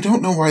talking. I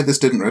don't know why this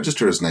didn't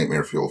register as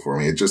nightmare fuel for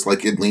me. It just,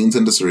 it leans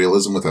into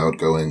surrealism without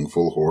going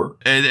full horror.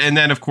 And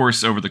then, of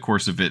course, over the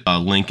course of it,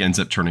 Link ends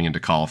up turning into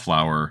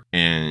cauliflower,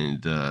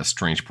 and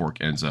Strange Pork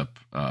ends up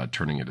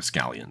turning into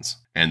scallions.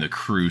 And the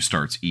crew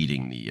starts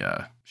eating the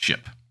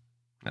ship.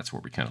 That's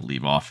where we kind of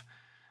leave off.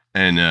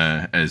 And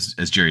as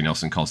Jerry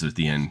Nelson calls it at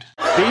the end.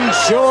 Be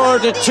sure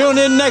to tune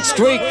in next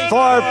week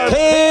for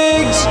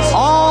Pigs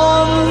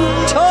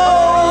on Toast!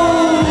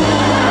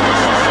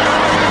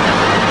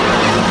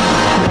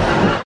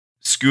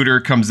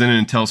 Scooter comes in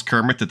and tells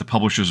Kermit that the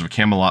publishers of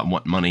Camelot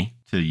want money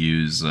to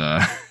use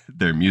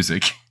their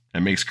music,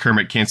 and makes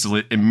Kermit cancel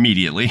it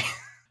immediately.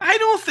 I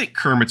don't think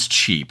Kermit's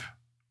cheap.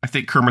 I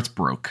think Kermit's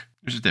broke.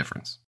 There's a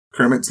difference.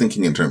 Kermit's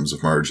thinking in terms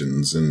of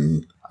margins,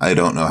 and I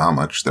don't know how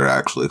much they're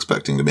actually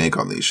expecting to make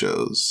on these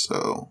shows,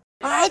 so...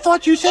 I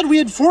thought you said we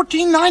had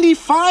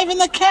 $14.95 in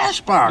the cash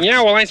box.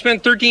 Yeah, well, I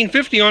spent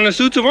 $13.50 on the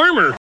suits of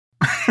armor.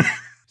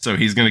 So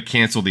he's going to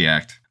cancel the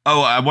act.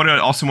 Oh, I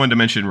also wanted to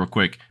mention real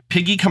quick,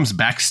 Piggy comes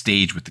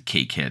backstage with the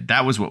cake head.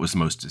 That was what was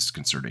most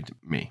disconcerting to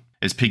me,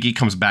 is Piggy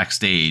comes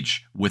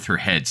backstage with her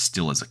head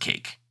still as a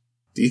cake.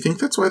 Do you think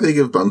that's why they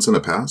give Bunsen a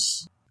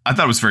pass? I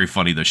thought it was very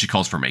funny, though. She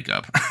calls for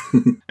makeup.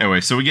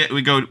 Anyway, so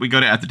we go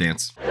to At the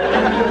Dance.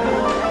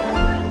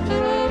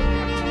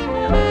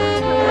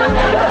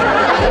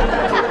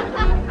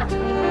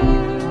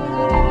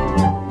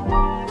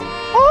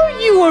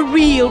 You a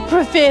real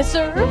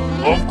professor?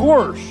 Of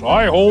course,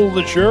 I hold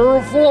the chair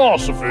of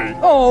philosophy.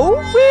 Oh,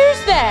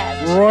 where's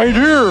that? Right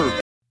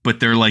here. But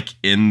they're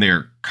in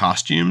their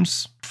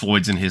costumes.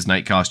 Floyd's in his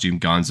night costume,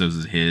 Gonzo's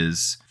is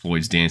his.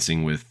 Floyd's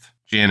dancing with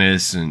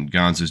Janice and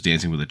Gonzo's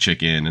dancing with a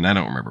chicken, and I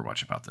don't remember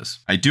much about this.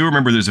 I do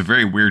remember there's a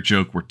very weird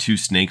joke where two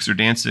snakes are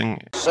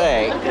dancing.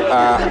 Say,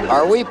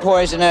 are we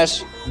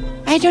poisonous?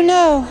 I don't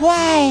know.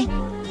 Why?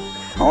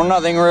 Oh,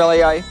 nothing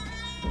really. I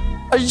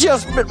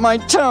just bit my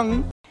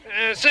tongue.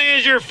 Say,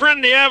 is your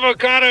friend the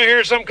avocado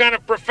here some kind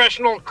of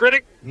professional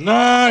critic?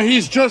 Nah,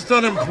 he's just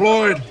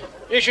unemployed.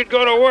 You should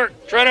go to work.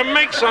 Try to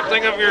make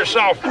something of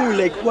yourself. Oh,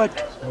 like what?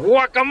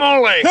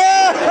 Guacamole.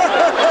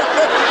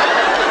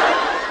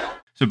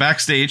 So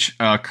backstage,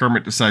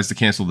 Kermit decides to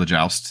cancel the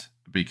joust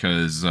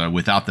because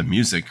without the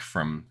music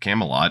from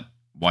Camelot,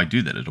 why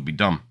do that? It'll be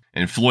dumb.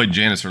 And Floyd and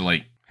Janice are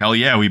like, hell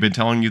yeah, we've been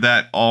telling you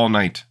that all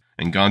night.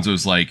 And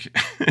Gonzo's like,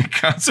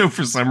 Gonzo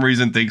for some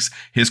reason thinks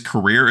his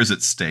career is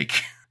at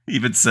stake. He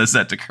even says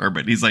that to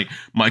Kermit. He's like,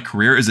 my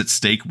career is at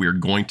stake. We're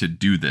going to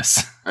do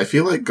this. I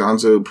feel like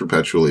Gonzo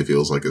perpetually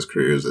feels like his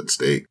career is at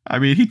stake. I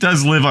mean, he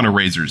does live on a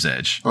razor's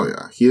edge. Oh,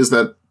 yeah. He is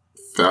that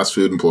fast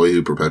food employee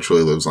who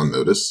perpetually lives on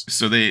notice.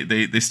 So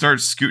they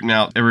start scooting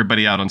out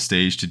everybody out on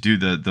stage to do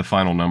the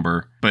final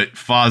number. But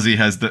Fozzie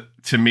has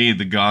to me,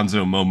 the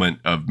Gonzo moment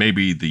of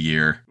maybe the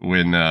year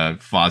when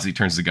Fozzie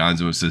turns to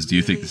Gonzo and says, do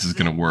you think this is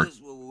going to work?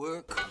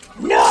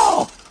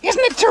 No!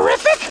 Isn't it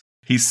terrific?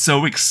 He's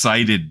so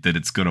excited that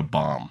it's going to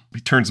bomb. He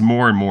turns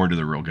more and more into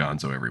the real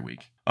Gonzo every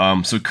week.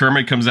 So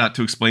Kermit comes out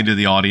to explain to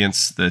the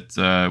audience that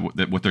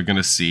what they're going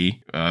to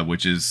see,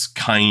 which is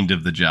kind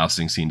of the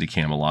jousting scene to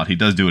Camelot. He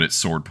does do it at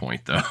sword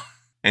point, though.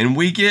 And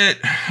we get,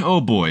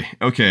 oh boy,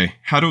 okay,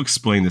 how to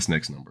explain this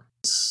next number.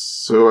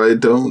 So I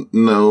don't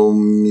know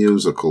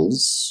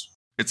musicals.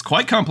 It's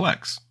quite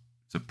complex.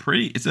 It's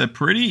a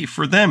pretty,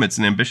 for them, it's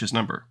an ambitious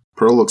number.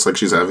 Pearl looks like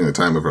she's having the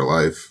time of her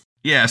life.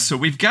 Yeah, so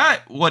we've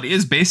got what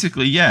is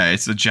basically,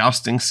 it's a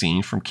jousting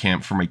scene from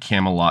a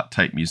Camelot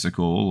type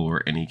musical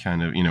or any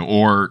kind of,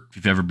 or if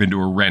you've ever been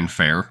to a Ren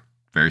fair,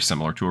 very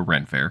similar to a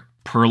Ren fair.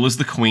 Pearl is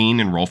the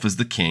queen and Rolf is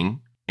the king,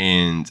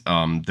 and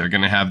they're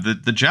going to have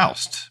the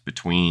joust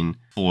between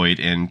Floyd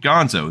and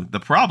Gonzo.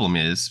 The problem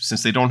is,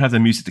 since they don't have the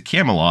music to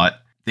Camelot,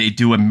 they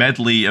do a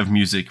medley of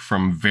music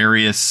from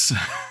various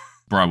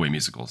Broadway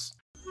musicals.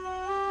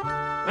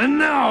 And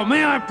now,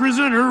 may I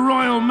present Her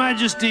Royal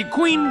Majesty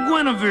Queen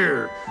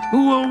Guinevere,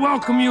 who will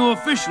welcome you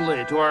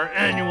officially to our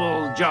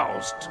annual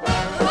joust.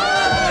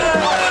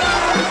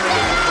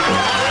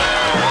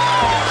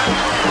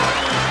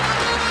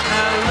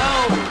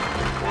 Hello,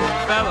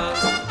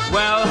 fellas.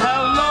 Well,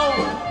 hello,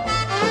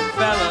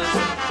 fellas.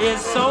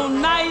 It's so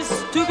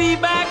nice to be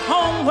back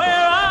home where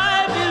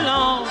I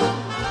belong.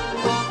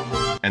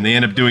 And they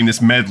end up doing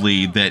this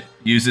medley that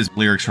uses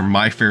lyrics from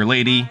My Fair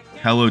Lady,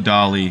 Hello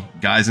Dolly,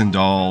 Guys and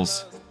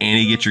Dolls,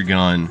 Annie Get Your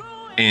Gun,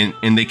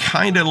 and they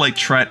kind of like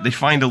they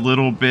find a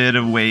little bit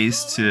of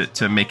ways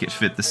to make it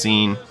fit the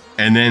scene.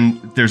 And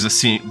then there's a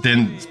scene,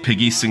 then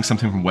Piggy sings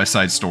something from West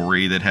Side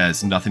Story that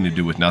has nothing to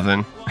do with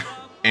nothing.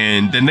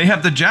 And then they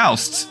have the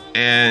joust,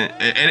 and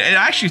I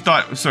actually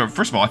thought, so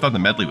first of all, I thought the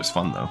medley was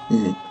fun though.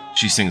 Mm-hmm.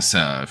 She sings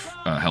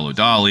Hello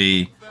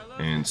Dolly,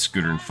 and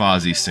Scooter and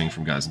Fozzie sing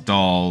from Guys and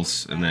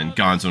Dolls, and then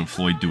Gonzo and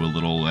Floyd do a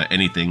little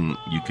Anything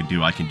You Can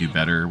Do, I Can Do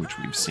Better, which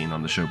we've seen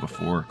on the show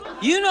before.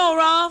 You know,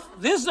 Ralph,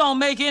 this don't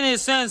make any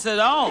sense at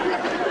all. Well,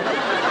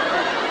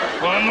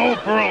 I know,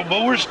 Pearl,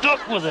 but we're stuck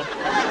with it.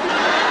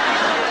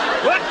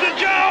 Let the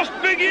joust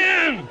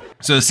begin!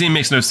 So the scene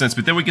makes no sense,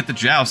 but then we get the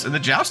joust, and the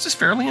joust is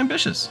fairly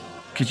ambitious.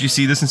 Could you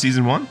see this in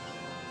season 1?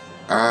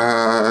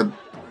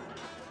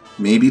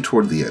 Maybe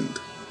toward the end.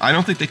 I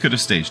don't think they could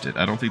have staged it.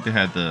 I don't think they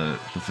had the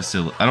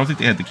facility. I don't think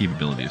they had the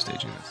capability of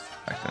staging this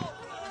back then.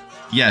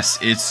 Yes,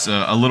 it's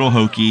a little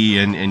hokey,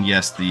 and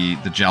yes, the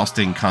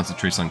jousting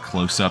concentrates on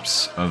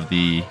close-ups of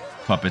the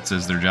puppets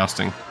as they're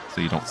jousting,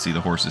 so you don't see the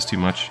horses too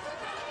much.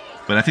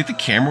 But I think the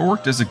camera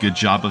work does a good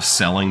job of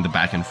selling the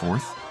back and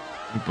forth,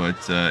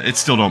 but it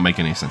still don't make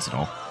any sense at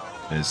all,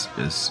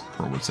 as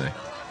Pearl would say.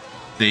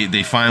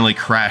 They finally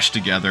crash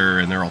together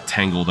and they're all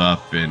tangled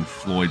up, and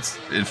Floyd,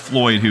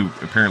 who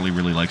apparently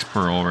really likes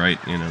Pearl, right?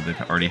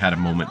 They've already had a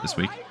moment this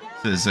week,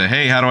 says,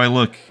 "Hey, how do I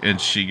look?" And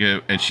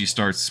she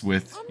starts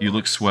with, "You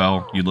look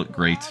swell, you look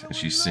great," and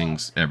she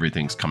sings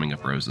 "Everything's Coming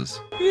Up Roses."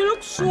 You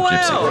look swell.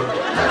 You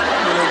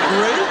look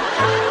great.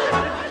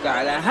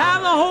 Gotta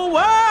have the whole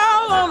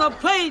world on a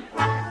plate.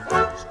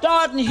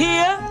 Starting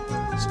here,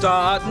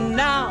 starting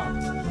now.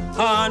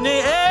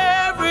 Honey,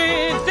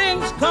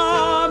 everything's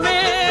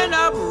coming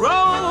up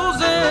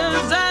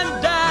roses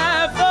and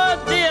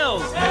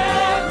daffodils.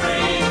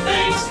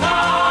 Everything's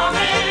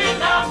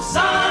coming up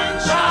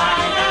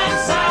sunshine and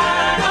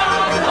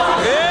Santa.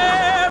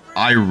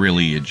 I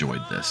really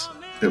enjoyed this.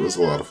 It was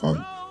a lot of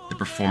fun. The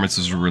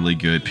performances were really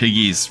good.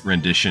 Piggy's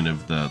rendition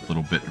of the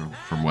little bit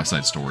from West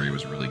Side Story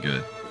was really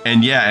good.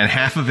 And and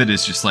half of it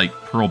is just like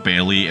Pearl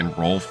Bailey and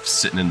Rolf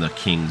sitting in the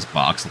King's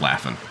box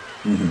laughing.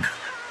 Mm-hmm.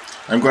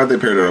 I'm glad they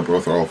paired it up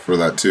with Rolf for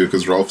that too,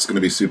 because Rolf's going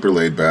to be super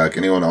laid back.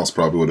 Anyone else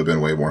probably would have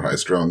been way more high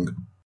strung.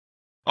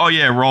 Oh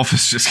yeah, Rolf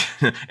is just,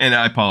 and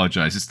I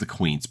apologize, it's the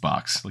Queen's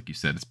box. Like you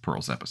said, it's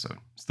Pearl's episode.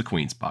 It's the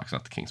Queen's box,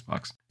 not the King's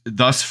box.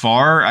 Thus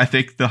far, I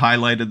think the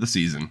highlight of the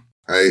season.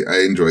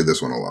 I enjoyed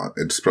this one a lot.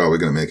 It's probably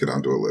going to make it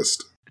onto a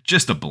list.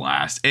 Just a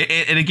blast.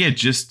 And again,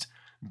 just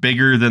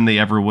bigger than they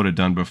ever would have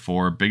done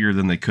before, bigger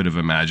than they could have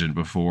imagined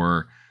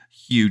before.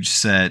 Huge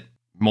set,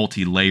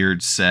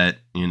 multi-layered set,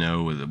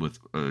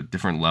 with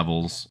different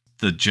levels.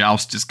 The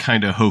joust is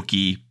kind of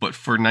hokey, but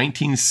for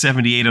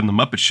 1978 on The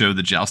Muppet Show,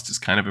 the joust is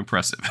kind of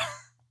impressive.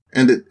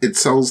 And it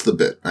sells the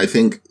bit. I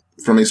think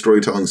from a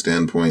storytelling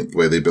standpoint, the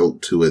way they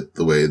built to it,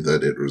 the way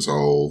that it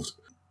resolved,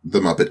 the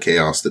Muppet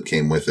chaos that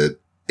came with it,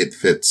 it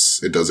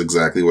fits. It does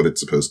exactly what it's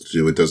supposed to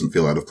do. It doesn't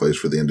feel out of place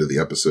for the end of the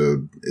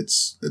episode.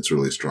 It's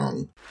really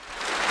strong.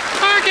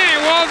 Okay,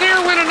 well, there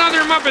went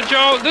another Muppet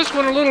Show. This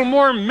one a little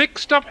more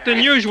mixed up than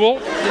usual.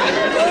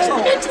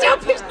 Mixed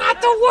up is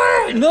not the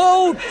word.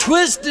 No,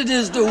 twisted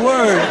is the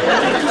word.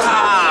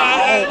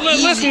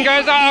 Listen,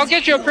 guys, I'll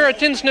get you a pair of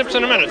tin snips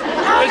in a minute.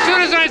 As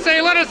soon as I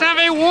say, let us have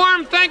a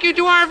warm thank you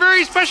to our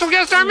very special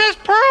guest star, Miss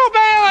Pearl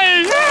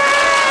Bailey.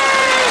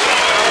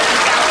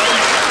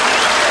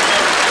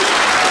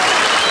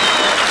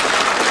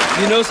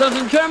 You know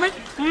something, Kermit?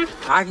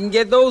 I can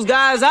get those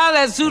guys out of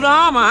that suit of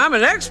armor. I'm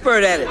an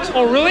expert at it.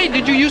 Oh, really?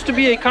 Did you used to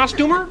be a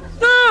costumer?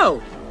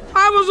 No,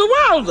 I was a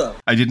welder.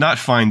 I did not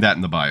find that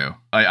in the bio.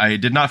 I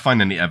did not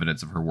find any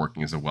evidence of her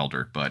working as a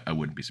welder, but I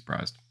wouldn't be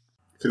surprised.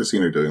 Could have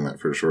seen her doing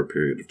that for a short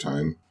period of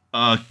time.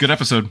 Good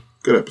episode.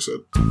 Good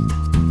episode.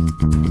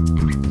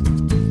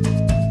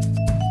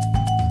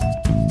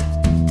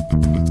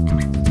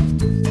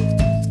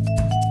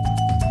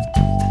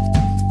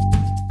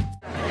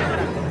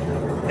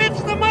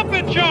 It's the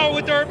Muppet Show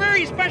with our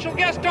very special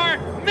guest star,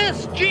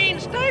 Miss Jean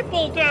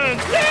Stapleton.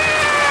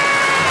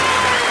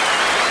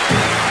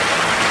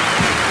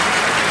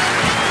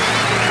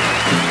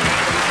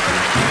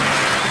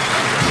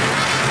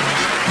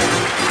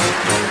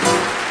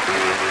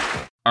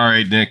 All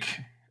right, Nick.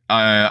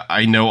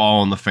 I know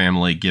All in the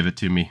Family. Give it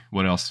to me.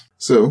 What else?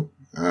 So,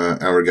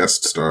 our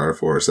guest star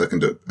for our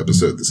second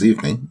episode this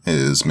evening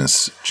is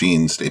Miss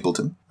Jean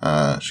Stapleton.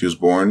 She was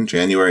born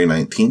January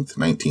 19th,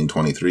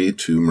 1923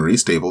 to Marie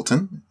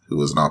Stapleton, who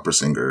was an opera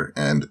singer,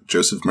 and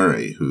Joseph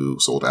Murray, who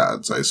sold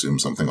ads. I assume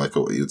something like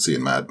what you'd see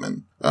in Mad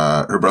Men.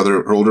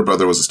 Her older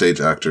brother was a stage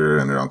actor,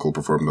 and her uncle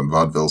performed on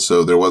vaudeville,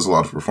 so there was a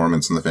lot of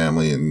performance in the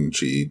family, and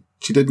she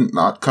didn't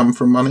not come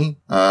from money,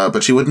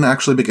 but she wouldn't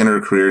actually begin her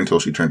career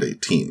until she turned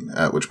 18,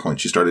 at which point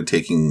she started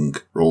taking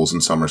roles in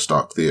summer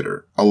stock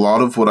theater. A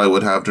lot of what I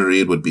would have to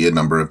read would be a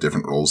number of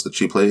different roles that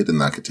she played, and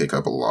that could take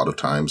up a lot of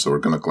time, so we're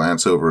going to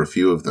glance over a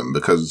few of them,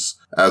 because,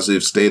 as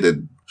we've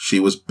stated, she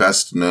was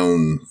best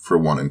known for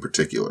one in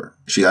particular.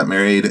 She got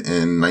married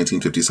in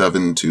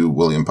 1957 to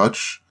William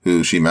Putch,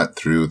 who she met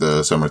through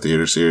the summer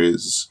theater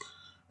series,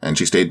 and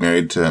she stayed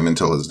married to him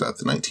until his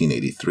death in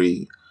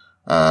 1983.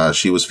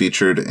 She was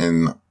featured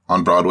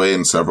on Broadway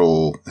in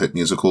several hit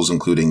musicals,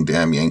 including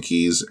Damn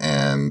Yankees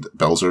and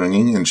Bells Are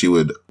Ringing, and she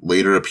would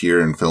later appear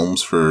in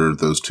films for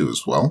those two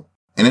as well.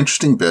 An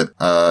interesting bit,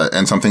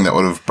 and something that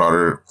would have brought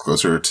her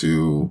closer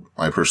to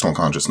my personal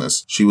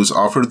consciousness, she was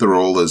offered the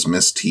role as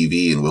Miss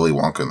TV in Willy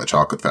Wonka and the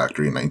Chocolate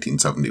Factory in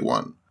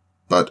 1971,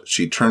 but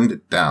she turned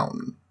it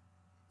down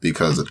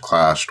because it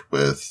clashed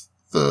with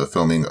the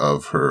filming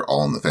of her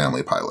All in the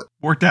Family pilot.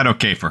 Worked out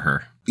okay for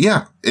her.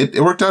 Yeah,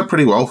 it worked out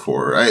pretty well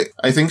for her.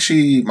 I think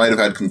she might have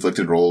had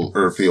conflicted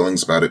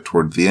feelings about it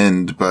toward the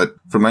end, but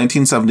from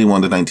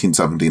 1971 to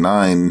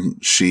 1979,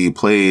 she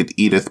played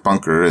Edith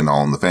Bunker in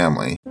All in the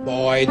Family.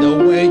 Boy, the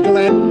way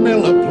Glenn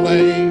Miller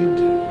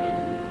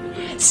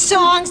played.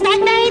 Songs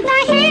that made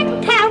the hit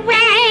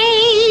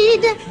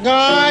parade.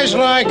 Guys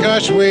like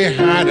us, we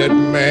had it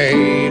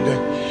made.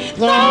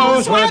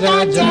 Those were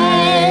the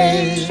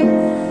days.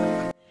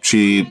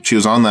 She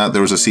was on that.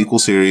 There was a sequel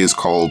series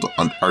called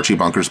Archie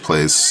Bunker's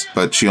Place,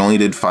 but she only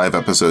did 5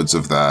 episodes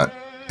of that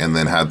and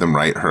then had them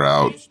write her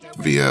out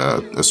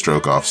via a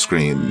stroke off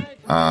screen,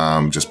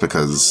 just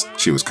because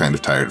she was kind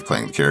of tired of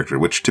playing the character,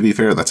 which, to be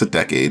fair, that's a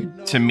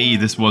decade. To me,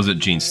 this wasn't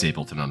Jean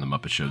Stapleton on The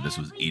Muppet Show. This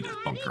was Edith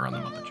Bunker on The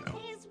Muppet Show.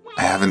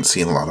 I haven't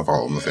seen a lot of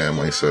All in the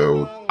Family,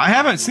 so... I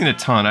haven't seen a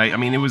ton. I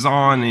mean, it was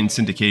on in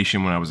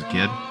syndication when I was a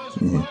kid,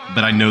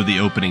 but I know the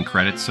opening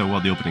credits so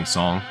well, the opening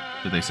song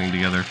that they sing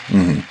together,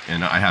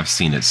 and I have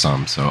seen it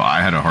some, so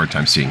I had a hard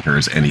time seeing her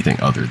as anything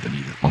other than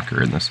Edith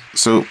Bunker in this.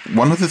 So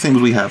one of the things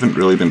we haven't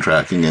really been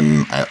tracking,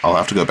 and I'll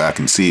have to go back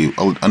and see,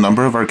 a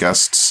number of our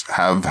guests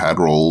have had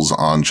roles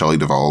on Shelley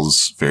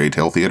Duvall's Fairy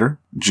Tale Theater.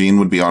 Jean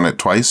would be on it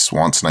twice,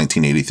 once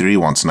 1983,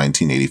 once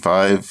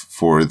 1985,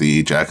 for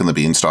the Jack and the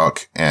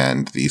Beanstalk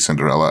and the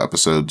Cinderella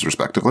episodes,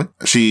 respectively.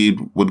 She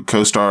would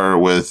co-star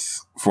with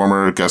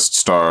former guest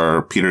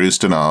star Peter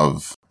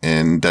Ustinov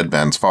in Dead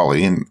Man's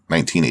Folly in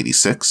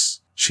 1986.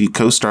 She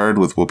co-starred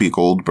with Whoopi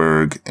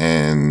Goldberg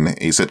in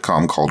a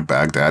sitcom called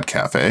Baghdad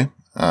Cafe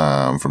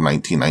from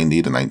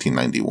 1990 to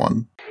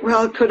 1991.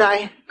 Well, could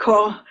I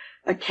call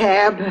a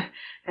cab?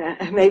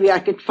 Maybe I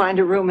could find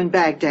a room in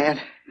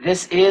Baghdad.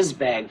 This is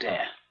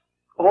Baghdad.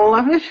 All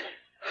of it?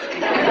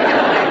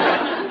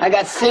 I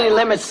got city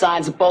limit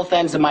signs at both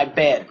ends of my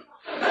bed.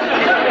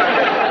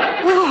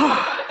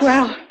 Oh,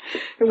 well,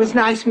 it was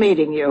nice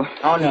meeting you.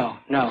 Oh,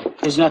 no.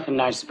 There's nothing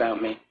nice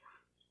about me.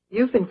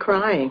 You've been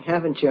crying,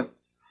 haven't you?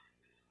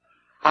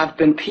 I've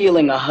been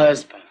peeling a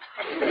husband.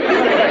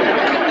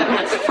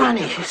 That's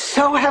funny.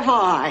 So have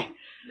I.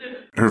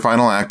 Her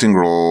final acting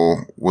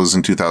role was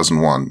in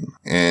 2001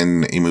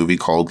 in a movie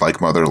called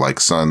Like Mother, Like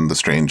Son, The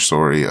Strange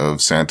Story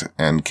of Sant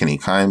and Kenny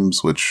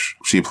Kimes, which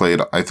she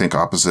played, I think,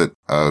 opposite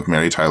of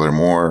Mary Tyler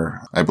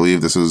Moore. I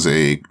believe this is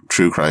a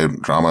true crime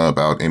drama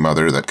about a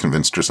mother that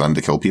convinced her son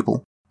to kill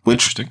people,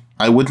 which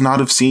I would not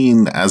have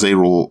seen as a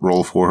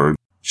role for her.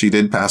 She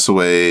did pass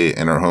away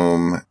in her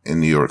home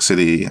in New York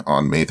City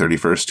on May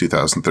 31st,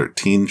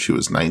 2013. She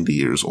was 90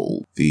 years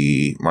old.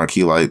 The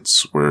marquee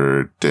lights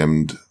were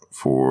dimmed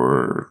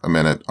for a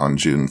minute on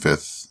June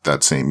 5th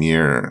that same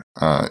year.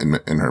 In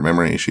her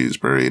memory, she's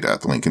buried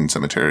at the Lincoln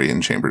Cemetery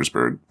in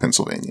Chambersburg,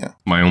 Pennsylvania.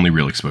 My only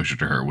real exposure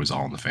to her was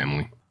All in the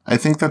Family. I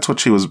think that's what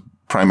she was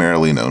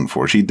primarily known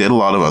for. She did a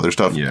lot of other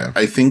stuff. Yeah.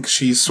 I think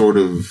she's sort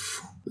of...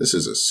 This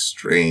is a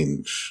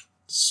strange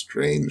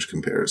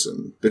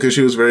comparison, because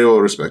she was very well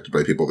respected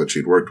by people that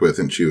she'd worked with,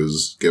 and she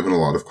was given a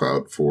lot of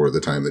clout for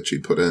the time that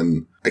she'd put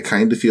in. I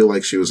kind of feel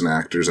like she was an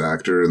actor's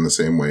actor in the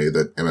same way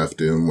that MF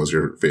Doom was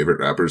your favorite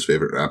rapper's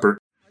favorite rapper.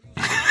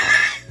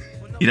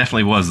 He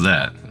definitely was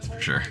that, that's for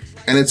sure.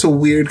 And it's a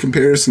weird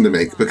comparison to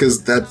make,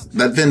 because that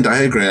Venn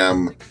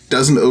diagram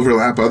doesn't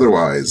overlap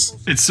otherwise.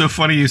 It's so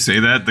funny you say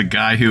that. The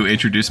guy who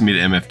introduced me to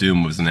MF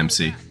Doom was an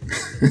MC.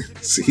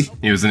 See?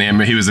 He was an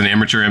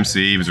amateur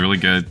MC. He was really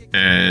good.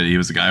 And he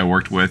was the guy I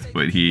worked with,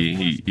 but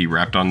he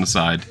rapped on the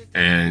side.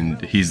 And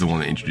he's the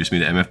one that introduced me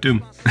to MF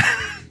Doom.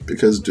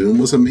 Because Doom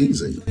was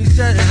amazing. He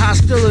said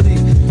hostility.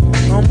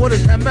 What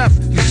is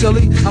MF, you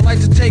silly? I like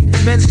to take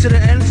men's to the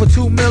end for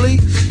 2 milli.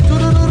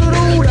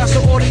 Do-do-do-do-do, that's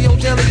the audio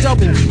daily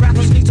double.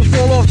 Rappers need to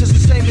fall off just to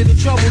save me the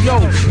trouble. Yo,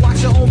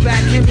 watch your own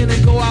back, him in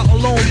and go out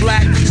alone,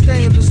 black.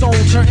 Stay in the zone,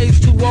 turn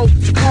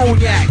H2O to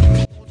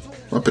cognac.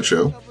 Muppet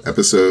Show,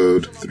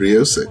 episode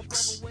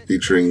 306,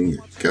 featuring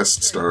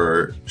guest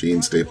star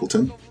Gene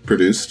Stapleton.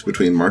 Produced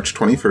between March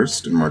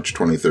 21st and March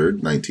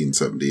 23rd,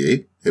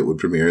 1978. It would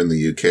premiere in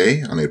the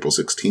UK on April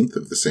 16th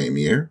of the same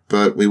year,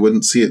 but we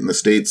wouldn't see it in the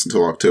States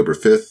until October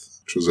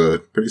 5th, which was a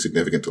pretty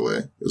significant delay.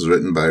 It was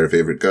written by our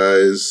favorite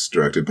guys,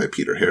 directed by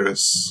Peter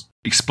Harris.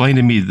 Explain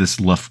to me this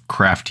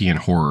Lovecraftian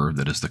horror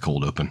that is the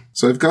cold open.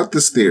 So I've got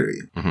this theory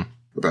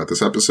about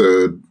this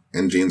episode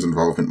and Gene's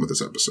involvement with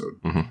this episode.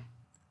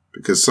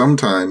 Because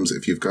sometimes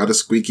if you've got a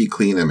squeaky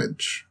clean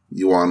image,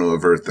 you want to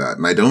avert that.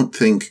 And I don't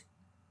think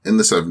in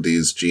the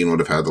 70s Gene would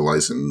have had the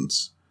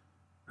license.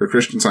 Her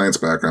Christian Science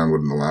background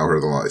wouldn't allow her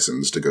the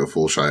license to go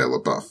full Shia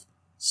LaBeouf.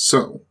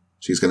 So,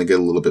 she's going to get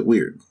a little bit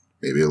weird.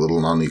 Maybe a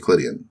little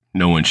non-Euclidean.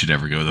 No one should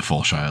ever go the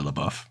full Shia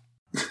LaBeouf.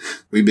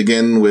 We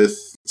begin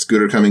with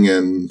Scooter coming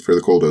in for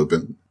the cold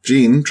open.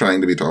 Gene,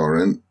 trying to be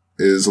tolerant,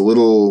 is a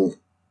little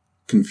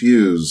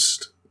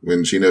confused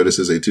when she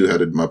notices a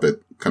two-headed Muppet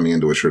coming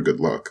in to wish her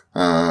good luck.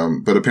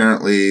 But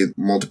apparently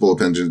multiple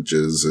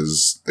appendages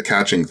is a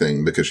catching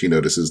thing because she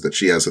notices that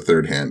she has a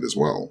third hand as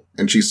well.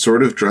 And she's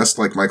sort of dressed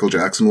like Michael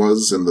Jackson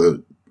was in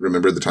the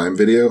Remember the Time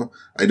video.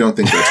 I don't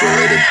think that's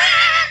related.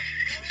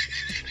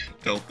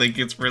 Don't think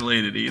it's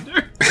related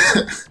either.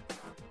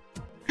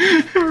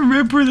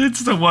 Remember,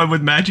 that's the one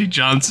with Magic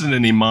Johnson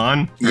and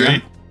Iman,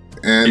 right?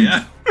 Yeah.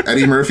 And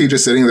Eddie Murphy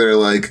just sitting there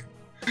like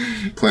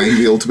playing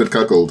the ultimate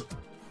cuckold.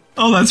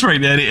 Oh, that's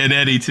right,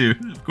 Eddie too,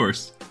 of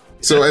course.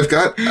 So I've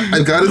got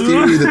a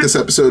theory that this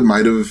episode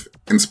might have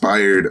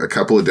inspired a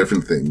couple of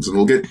different things, and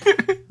we'll get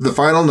the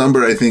final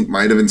number. I think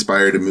might have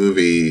inspired a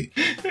movie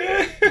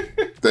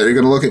that you're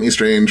going to look at me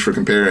strange for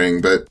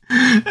comparing, but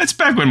that's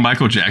back when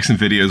Michael Jackson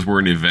videos were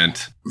an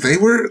event. They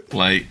were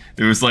like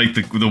it was like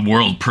the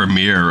world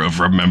premiere of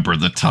Remember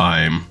the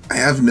Time. I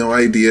have no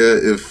idea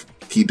if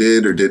he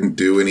did or didn't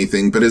do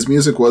anything, but his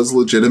music was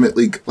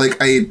legitimately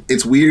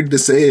it's weird to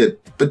say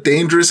it, but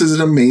Dangerous is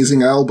an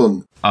amazing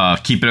album.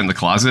 Keep It in the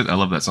Closet. I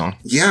love that song.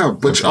 Yeah,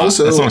 but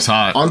also that song's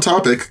hot. On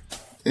topic.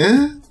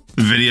 The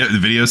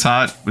video's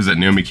hot. Was that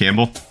Naomi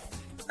Campbell?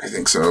 I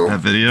think so. That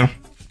video?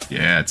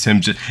 Yeah, it's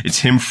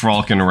him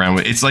frolicking around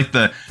with. It's like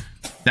that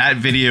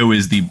video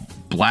is the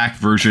black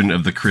version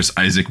of the Chris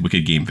Isaac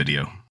Wicked Game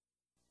video.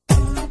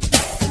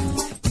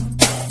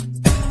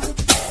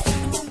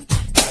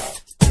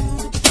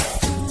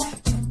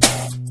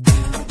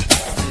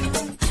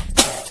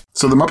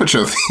 So the Muppet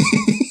Show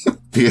theme.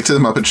 You get to the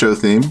Muppet Show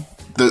theme.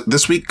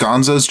 This week,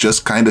 Gonzo's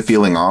just kind of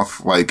feeling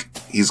off, like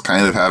he's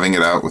kind of having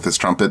it out with his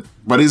trumpet.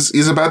 But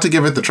he's about to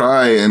give it the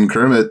try, and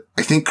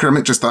I think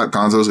Kermit just thought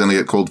Gonzo was going to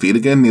get cold feet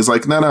again. And he's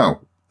like,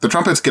 no, the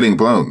trumpet's getting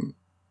blown.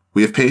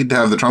 We have paid to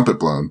have the trumpet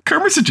blown.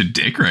 Kermit's such a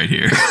dick right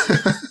here.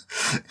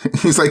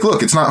 He's like,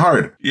 look, it's not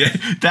hard. Yeah,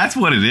 that's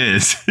what it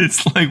is.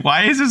 It's like,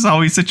 why is this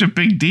always such a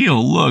big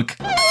deal? Look.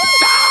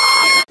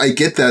 I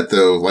get that,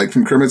 though, like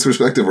from Kermit's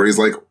perspective, where he's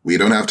like, we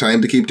don't have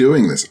time to keep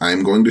doing this.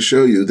 I'm going to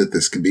show you that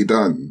this can be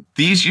done.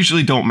 These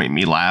usually don't make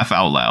me laugh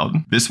out loud.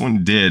 This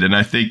one did, and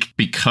I think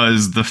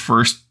because the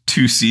first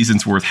 2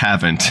 seasons worth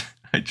haven't,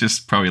 I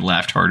just probably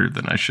laughed harder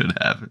than I should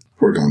have.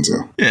 Poor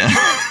Gonzo. Yeah,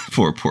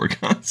 poor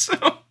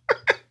Gonzo.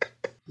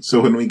 So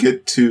when we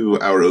get to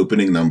our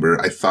opening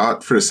number, I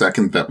thought for a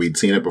second that we'd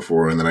seen it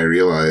before, and then I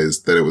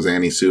realized that it was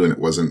Annie Sue and it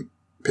wasn't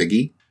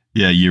Piggy.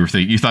 Yeah, you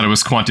thought it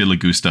was Quante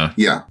Lagusta.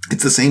 Yeah,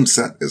 it's the same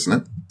set, isn't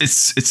it?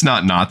 It's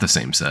not the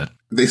same set.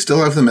 They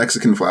still have the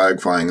Mexican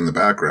flag flying in the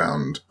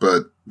background,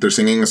 but they're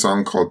singing a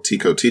song called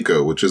Tico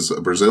Tico, which is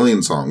a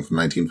Brazilian song from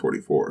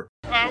 1944.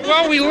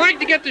 Well, we like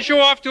to get the show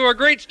off to a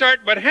great start,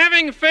 but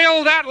having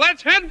failed that,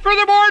 let's head for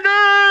the border!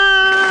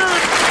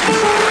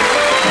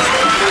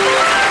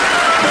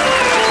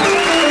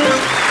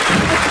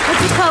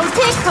 Tico,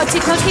 tico,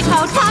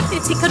 tickle-tickle, talk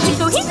this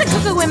tickle-tickle. He's a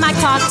cuckoo in my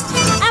clock.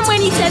 And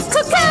when he says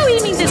cuckoo,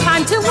 he means it's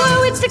time to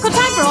woo. It's tickle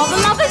time for all the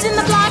lovers in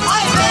the block.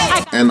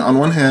 And on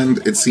one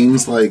hand, it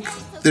seems like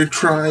they're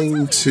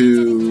trying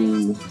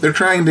to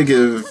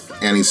give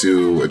Annie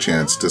Sue a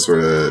chance to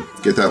sort of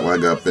get that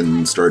leg up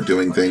and start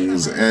doing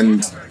things.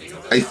 And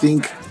I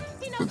think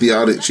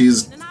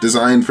she's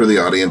designed for the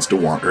audience to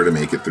want her to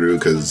make it through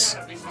because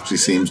she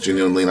seems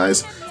genuinely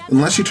nice.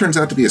 Unless she turns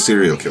out to be a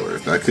serial killer.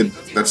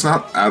 That's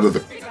not out of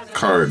the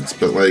cards,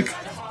 but like...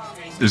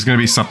 There's going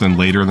to be something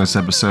later in this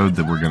episode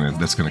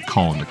that's going to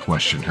call into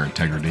question her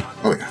integrity.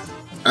 Oh, yeah.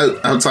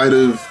 Outside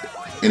of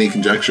any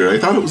conjecture, I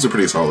thought it was a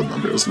pretty solid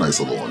number. It was a nice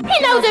little one. He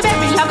knows of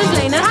every lover's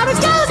lane and how to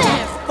go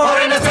there.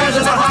 Foreign affairs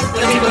is a heart, the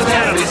people's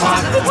terribly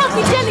smart. He talks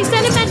me gently,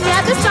 sentimentally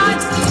at the start.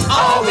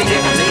 All we give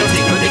is little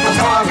tickle-tickle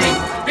story,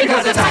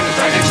 because the time is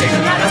right and chicken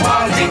and a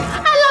walsy.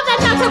 I love that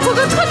cuckoo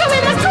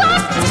in the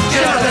clock. She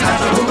loves the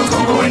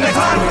cuckoo in the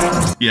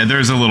clock. Yeah,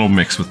 there's a little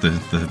mix with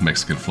the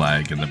Mexican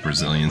flag and the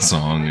Brazilian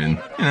song, and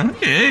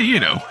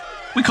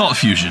we call it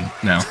fusion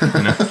now.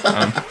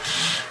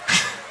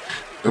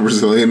 A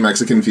Brazilian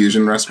Mexican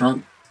fusion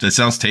restaurant. That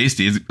sounds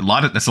tasty.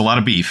 That's a lot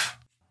of beef.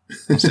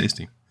 It's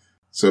tasty.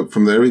 So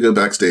from there we go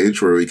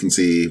backstage where we can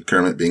see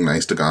Kermit being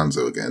nice to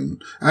Gonzo again.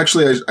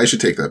 Actually, I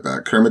should take that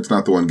back. Kermit's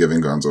not the one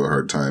giving Gonzo a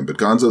hard time, but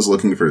Gonzo's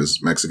looking for his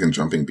Mexican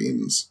jumping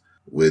beans,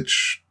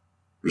 which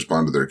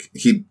respond to their...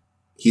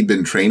 He'd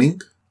been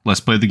training. Let's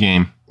play the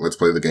game. Let's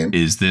play the game.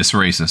 Is this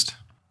racist?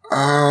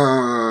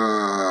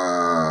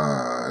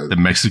 The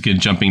Mexican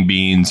jumping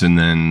beans and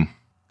then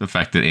the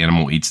fact that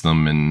Animal eats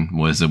them, and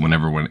was it when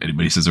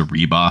anybody says a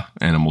reba,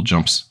 Animal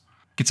jumps.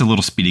 Gets a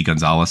little Speedy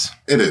Gonzales.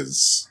 It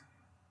is.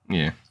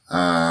 Yeah.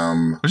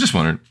 I was just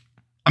wondering.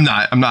 I'm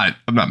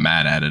not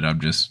mad at it. I'm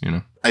just,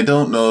 I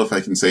don't know if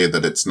I can say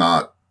that it's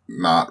not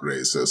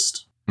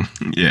racist.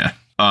 Yeah.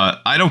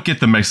 I don't get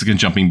the Mexican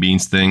jumping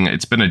beans thing.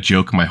 It's been a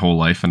joke my whole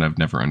life, and I've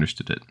never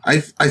understood it. I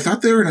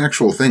thought they were an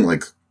actual thing,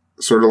 like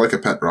sort of like a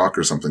pet rock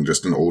or something,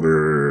 just an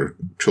older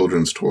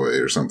children's toy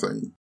or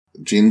something.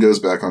 Jean goes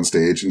back on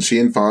stage, and she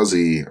and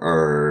Fozzie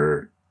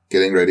are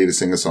getting ready to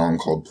sing a song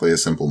called Play a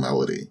Simple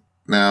Melody.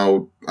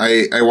 Now,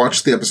 I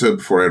watched the episode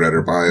before I read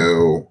her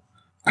bio.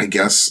 I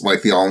guess,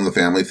 like, the All in the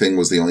Family thing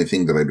was the only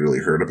thing that I'd really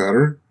heard about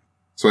her.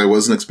 So I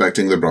wasn't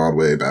expecting the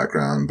Broadway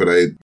background, but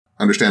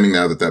understanding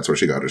now that that's where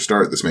she got her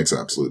start, this makes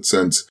absolute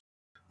sense.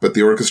 But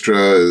the orchestra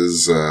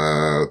is,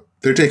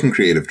 they're taking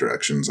creative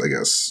directions, I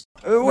guess.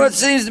 What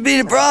seems to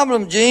be the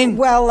problem, Gene?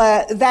 Well,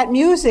 that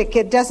music,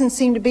 it doesn't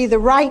seem to be the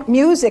right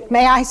music.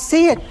 May I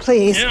see it,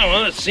 please? Yeah,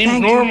 well, it seems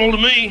normal to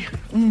me.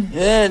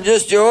 Yeah,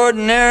 just your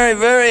ordinary,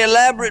 very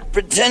elaborate,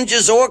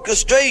 pretentious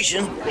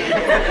orchestration.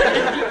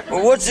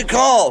 Well, what's it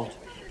called?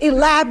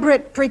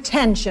 Elaborate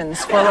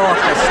pretensions for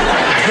orchestra.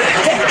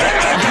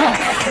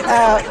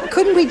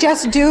 Couldn't we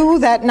just do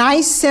that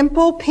nice,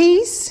 simple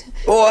piece?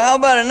 Or how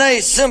about a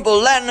nice, simple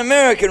Latin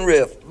American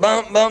riff?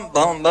 Bum, bum,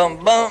 bum,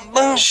 bum, bum,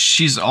 bum.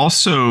 She's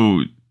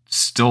also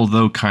still,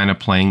 though, kind of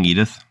playing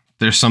Edith.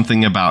 There's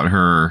something about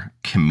her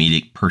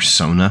comedic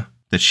persona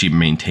that she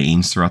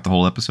maintains throughout the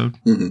whole episode.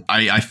 Mm-hmm.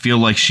 I feel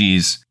like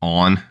she's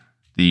on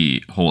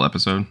the whole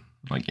episode,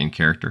 like in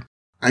character.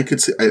 I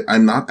could say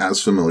I'm not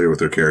as familiar with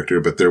her character,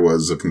 but there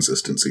was a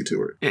consistency to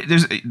her.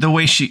 There's the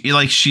way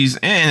she's,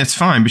 and it's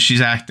fine, but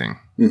she's acting.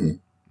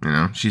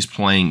 Mm-hmm. She's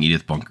playing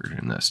Edith Bunker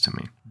in this to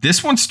me.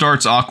 This one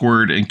starts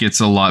awkward and gets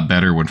a lot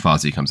better when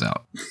Fozzie comes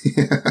out.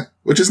 Yeah,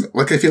 which is,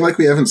 like, I feel like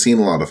we haven't seen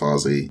a lot of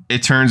Fozzie.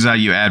 It turns out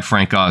you add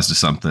Frank Oz to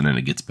something and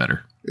it gets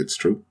better. It's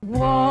true.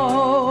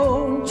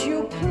 Won't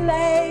you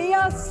play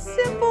a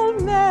simple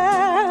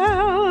melody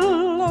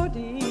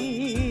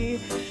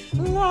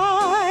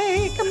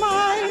like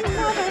my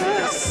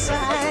mother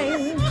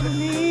sang to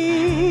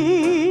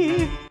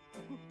me?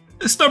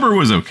 This number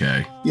was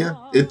okay. Yeah,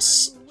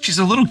 she's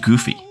a little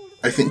goofy.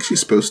 I think she's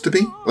supposed to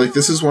be. Like,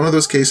 this is one of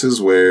those cases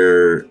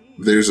where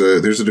there's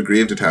a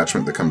degree of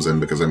detachment that comes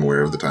in because I'm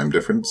aware of the time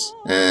difference.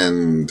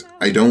 And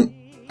I don't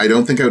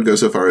think I would go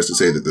so far as to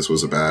say that this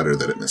was a bad or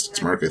that it missed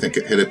its mark. I think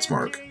it hit its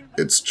mark.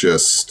 It's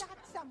just,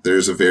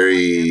 there's a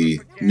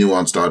very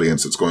nuanced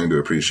audience that's going to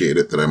appreciate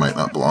it that I might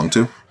not belong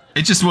to.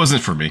 It just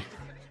wasn't for me.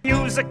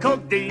 Musical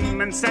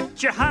demon,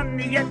 set your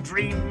honey a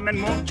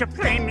dreamin', won't you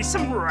play me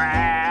some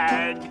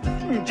rag?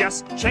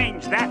 Just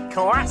change that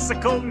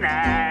classical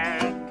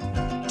nag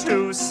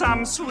to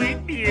some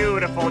sweet,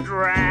 beautiful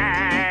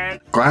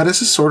drag.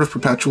 Gladys is sort of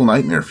perpetual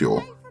nightmare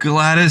fuel.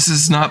 Gladys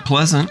is not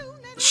pleasant.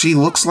 She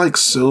looks like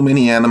so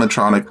many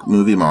animatronic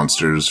movie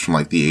monsters from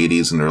like the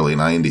 80s and early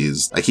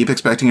 90s. I keep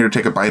expecting her to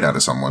take a bite out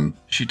of someone.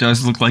 She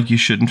does look like you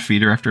shouldn't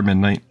feed her after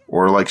midnight.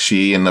 Or like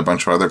she and a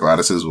bunch of other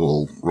Gladyses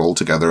will roll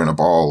together in a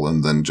ball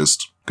and then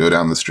just go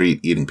down the street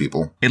eating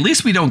people. At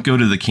least we don't go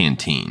to the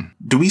canteen.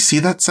 Do we see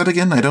that set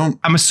again?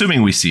 I'm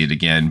assuming we see it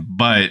again,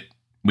 but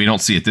we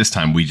don't see it this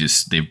time.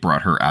 They've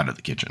brought her out of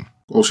the kitchen.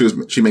 Well,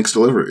 she makes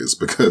deliveries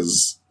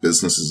because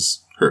business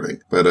is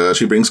hurting. But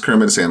she brings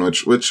Kermit a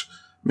sandwich, which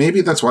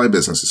maybe that's why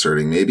business is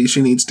hurting. Maybe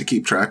she needs to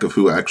keep track of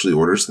who actually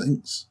orders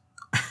things.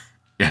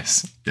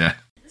 Yes. Yeah.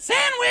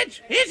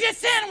 Sandwich? Here's your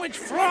sandwich,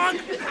 frog.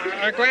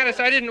 Gladys,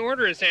 I didn't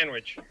order a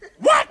sandwich.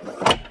 What?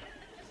 Look,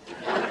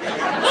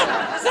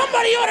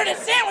 somebody ordered a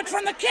sandwich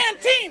from the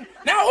canteen.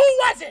 Now, who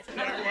was it?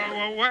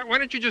 Why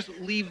don't you just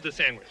leave the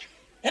sandwich?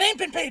 It ain't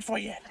been paid for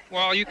yet.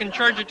 Well, you can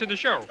charge it to the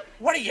show.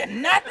 What are you,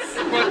 nuts?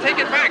 Well, take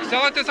it back.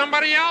 Sell it to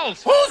somebody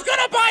else. Who's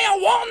gonna buy a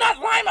walnut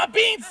lima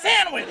bean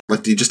sandwich?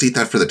 Like, do you just eat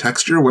that for the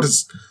texture? What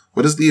is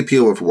the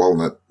appeal of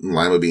walnut and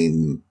lima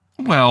bean?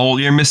 Well,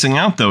 you're missing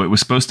out, though. It was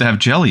supposed to have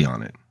jelly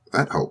on it.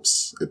 That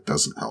helps. It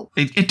doesn't help.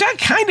 It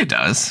kind of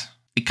does.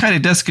 It kind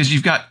of does because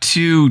you've got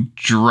two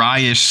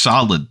dryish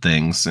solid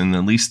things, and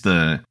at least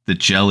the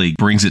jelly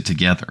brings it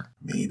together.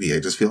 Maybe. I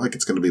just feel like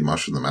it's going to be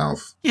mush in the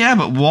mouth. Yeah,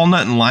 but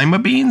walnut and lima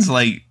beans?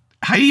 Like,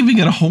 how are you even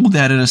going to hold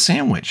that in a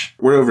sandwich?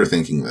 We're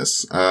overthinking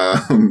this.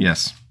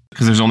 Yes,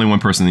 because there's only one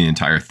person in the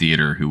entire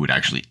theater who would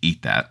actually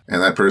eat that.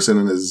 And that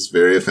person is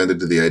very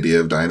offended to the idea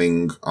of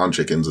dining on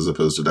chickens as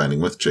opposed to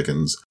dining with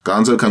chickens.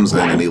 Gonzo comes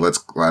in and he lets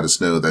Gladys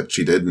know that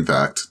she did, in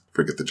fact,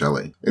 forget the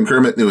jelly. And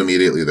Kermit knew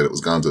immediately that it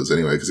was Gonzo's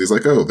anyway, because he's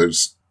like, oh,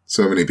 there's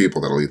so many people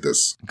that'll eat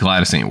this.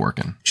 Gladys ain't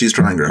working. She's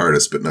trying her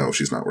hardest, but no,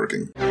 she's not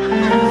working.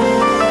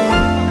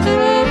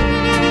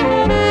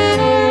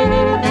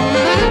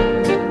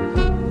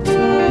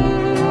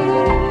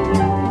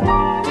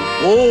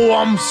 Oh,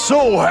 I'm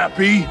so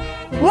happy.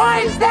 Why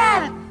is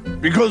that?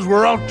 Because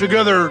we're out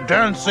together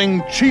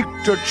dancing cheek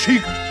to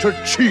cheek to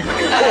cheek.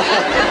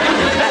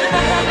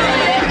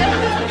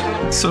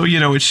 So,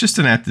 it's just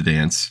an act to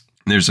dance.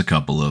 There's a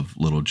couple of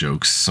little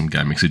jokes. Some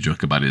guy makes a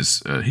joke about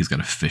he's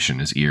got a fish in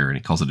his ear and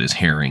he calls it his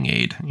hearing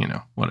aid,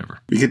 whatever.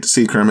 We get to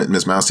see Kermit and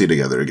Miss Mousy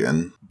together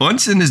again.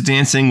 Bunsen is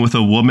dancing with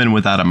a woman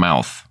without a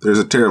mouth. There's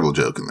a terrible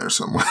joke in there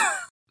somewhere.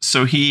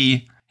 So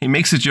he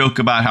makes a joke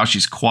about how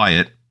she's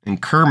quiet,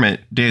 and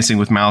Kermit, dancing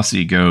with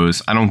Mousy,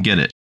 goes, I don't get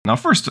it.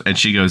 And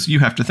she goes, you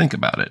have to think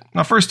about it.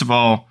 Now, first of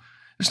all,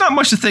 there's not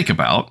much to think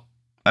about.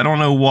 I don't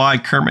know why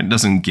Kermit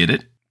doesn't get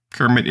it.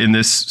 Kermit in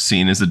this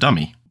scene is a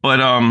dummy. But,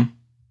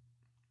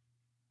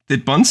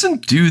 did Bunsen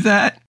do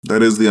that?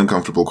 That is the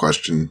uncomfortable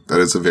question.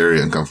 That is a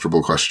very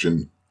uncomfortable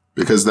question.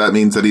 Because that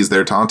means that he's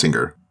there taunting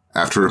her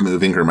after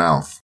removing her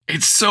mouth.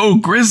 It's so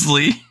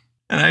grisly,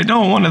 and I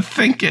don't want to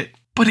think it.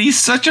 But he's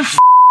such a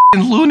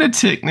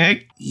lunatic,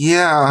 Nick.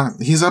 Yeah,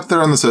 he's up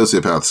there on the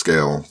sociopath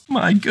scale.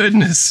 My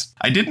goodness.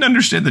 I didn't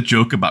understand the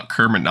joke about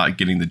Kermit not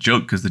getting the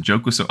joke because the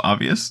joke was so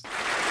obvious.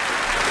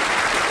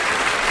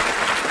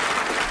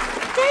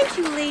 Thank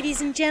you, ladies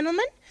and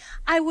gentlemen.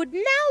 I would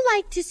now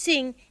like to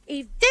sing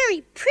a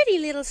very pretty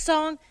little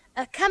song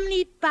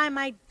accompanied by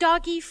my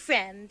doggy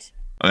friend.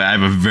 I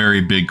have a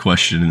very big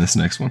question in this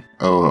next one.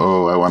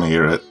 Oh, I want to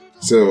hear it.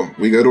 So,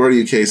 we go to our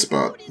UK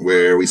spot,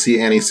 where we see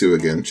Annie Sue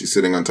again. She's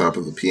sitting on top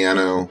of the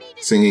piano,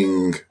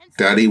 singing,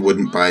 Daddy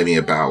Wouldn't Buy Me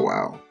a Bow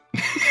Wow.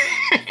 Do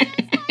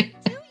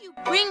you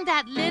bring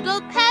that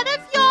little pet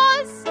of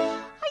yours?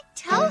 I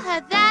tell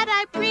her that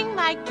I bring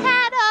my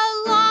cat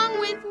along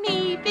with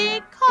me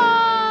because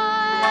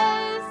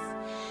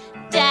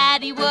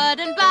Daddy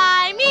wouldn't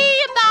buy me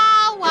a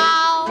bow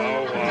wow.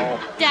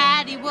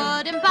 Daddy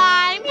wouldn't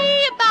buy me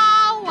a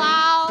bow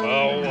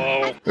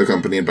wow.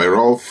 Accompanied by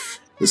Rolf.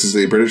 This is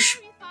a British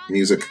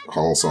music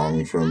hall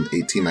song from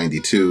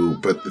 1892,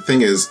 but the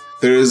thing is,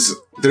 there is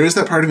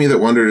that part of me that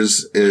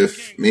wonders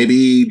if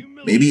maybe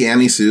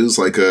Annie Sue's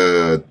like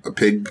a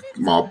pig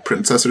mob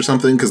princess or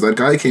something, because that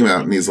guy came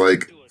out and he's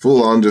like,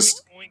 full on,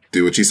 just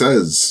do what she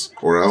says,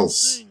 or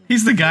else.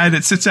 He's the guy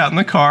that sits out in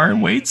the car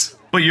and waits.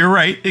 But you're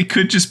right, it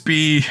could just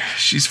be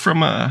she's from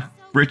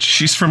like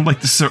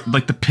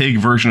the pig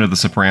version of The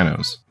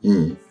Sopranos,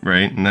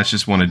 right? And that's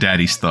just one of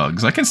Daddy's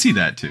thugs. I can see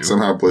that too.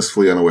 Somehow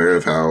blissfully unaware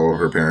of how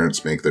her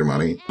parents make their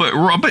money. But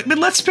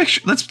let's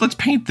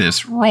paint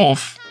this.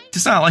 Rolf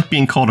does not like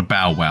being called a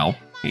bow wow.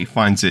 He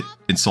finds it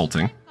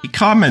insulting. He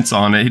comments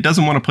on it. He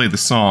doesn't want to play the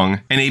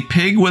song. And a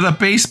pig with a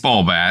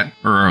baseball bat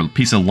or a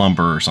piece of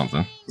lumber or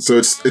something. So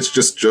it's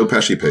just Joe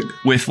Pesci pig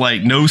with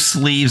like no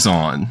sleeves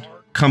on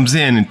comes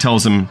in and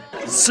tells him,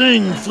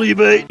 "Sing,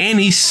 Fleabag."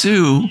 Annie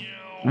Sue,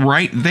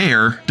 right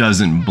there,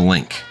 doesn't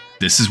blink.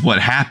 This is what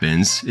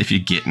happens if you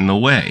get in the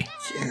way.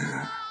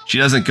 Yeah. She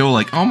doesn't go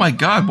like, oh my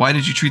God, why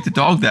did you treat the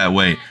dog that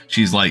way?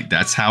 She's like,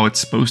 that's how it's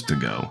supposed to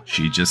go.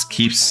 She just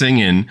keeps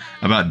singing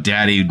about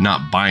Daddy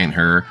not buying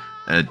her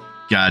a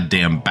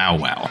goddamn bow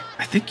wow.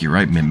 I think you're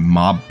right, man.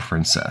 Mob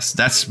princess.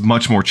 That's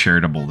much more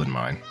charitable than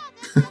mine.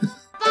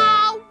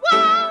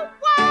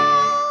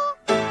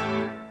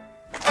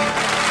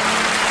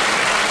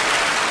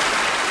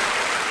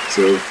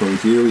 So from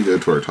here we go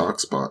to our talk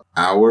spot.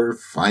 Our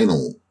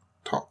final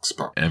talk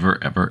spot.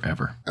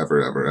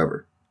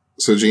 Ever.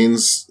 So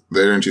Jean's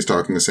there and she's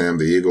talking to Sam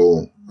the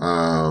Eagle.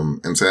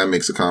 And Sam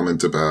makes a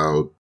comment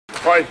about,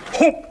 I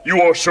hope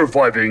you are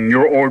surviving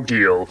your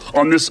ordeal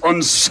on this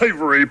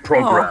unsavory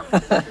program.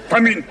 Oh. I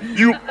mean,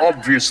 you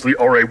obviously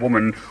are a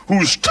woman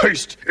whose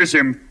taste is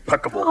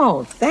impeccable.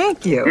 Oh,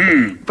 thank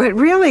you. But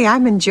really,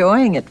 I'm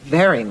enjoying it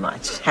very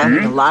much.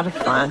 Having a lot of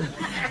fun.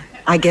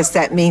 I guess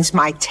that means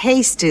my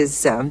taste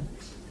is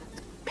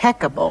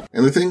impeccable.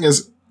 And the thing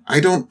is, I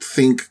don't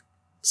think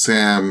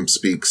Sam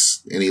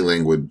speaks any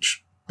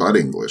language but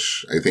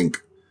English. I think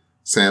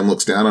Sam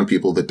looks down on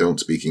people that don't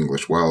speak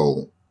English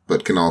well,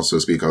 but can also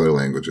speak other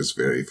languages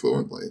very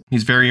fluently.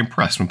 He's very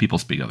impressed when people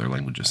speak other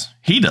languages.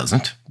 He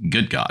doesn't.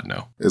 Good God,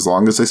 no. As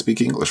long as they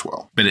speak English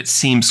well. But it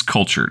seems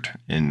cultured,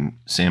 and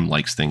Sam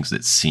likes things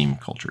that seem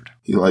cultured.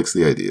 He likes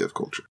the idea of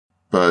culture.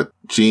 But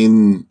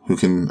Jean, who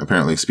can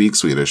apparently speak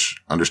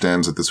Swedish,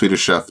 understands that the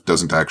Swedish chef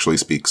doesn't actually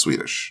speak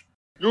Swedish.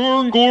 He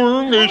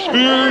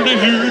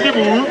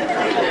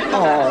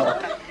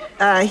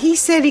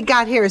said he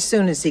got here as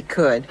soon as he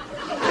could.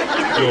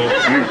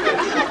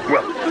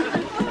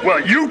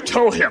 Well, you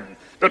tell him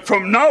that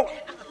from now...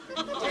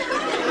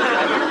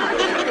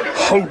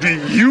 How do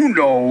you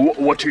know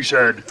what he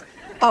said?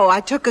 Oh, I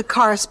took a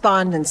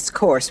correspondence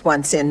course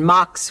once in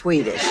mock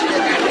Swedish.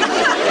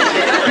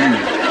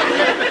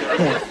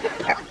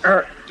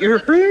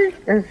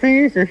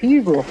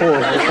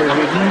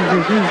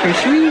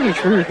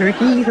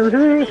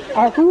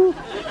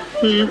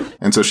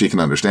 And so she can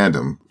understand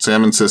him.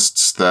 Sam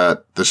insists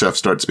that the chef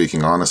start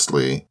speaking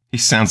honestly. He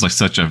sounds like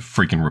such a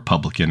freaking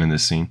Republican in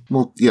this scene.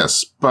 Well,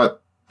 yes,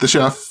 but the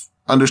chef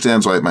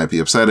understands why it might be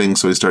upsetting,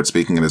 so he starts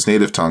speaking in his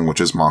native tongue,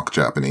 which is mock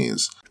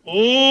Japanese.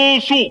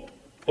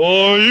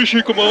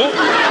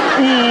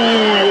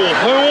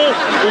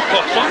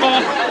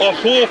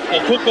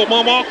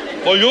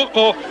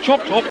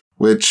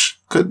 Which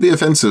could be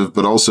offensive,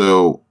 but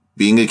also,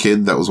 being a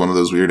kid that was one of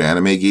those weird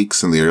anime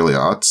geeks in the early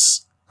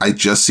aughts, I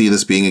just see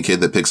this being a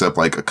kid that picks up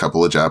like a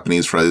couple of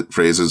Japanese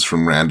phrases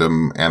from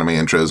random anime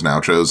intros and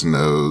outros and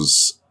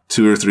knows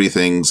 2 or 3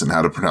 things and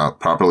how to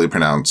properly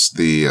pronounce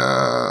the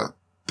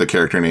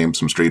character names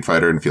from Street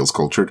Fighter and feels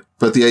cultured.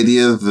 But the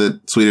idea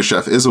that Swedish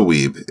Chef is a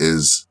weeb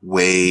is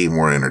way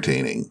more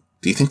entertaining.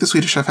 Do you think the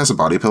Swedish Chef has a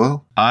body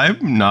pillow?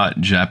 I'm not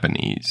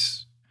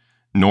Japanese,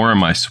 nor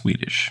am I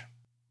Swedish.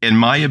 In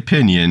my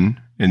opinion,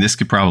 and this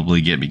could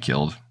probably get me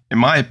killed, in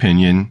my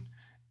opinion,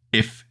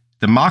 if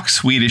the mock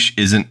Swedish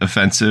isn't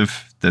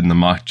offensive, then the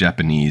mock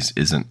Japanese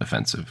isn't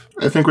offensive.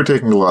 I think we're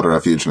taking a lot of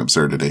refuge in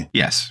absurdity.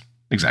 Yes,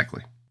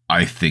 exactly.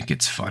 I think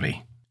it's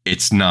funny.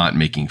 It's not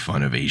making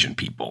fun of Asian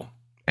people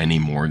any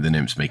more than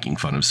it's making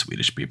fun of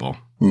Swedish people.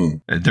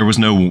 There was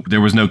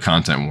no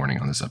content warning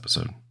on this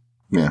episode.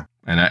 Yeah.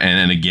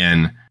 And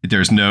again,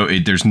 there's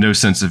no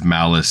sense of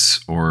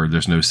malice or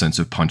there's no sense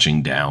of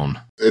punching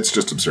down. It's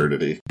just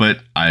absurdity.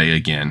 But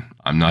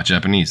I'm not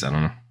Japanese. I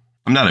don't know.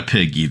 I'm not a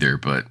pig either,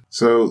 but...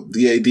 So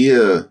the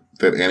idea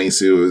that Annie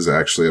Sue is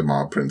actually a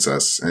mob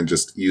princess and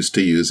just used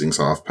to using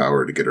soft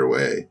power to get her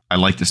way. I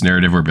like this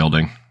narrative we're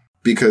building.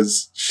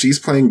 Because she's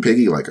playing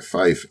Piggy like a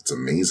fife. It's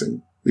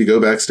amazing. We go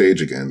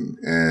backstage again,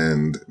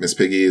 and Miss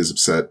Piggy is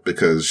upset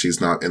because she's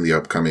not in the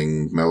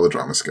upcoming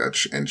melodrama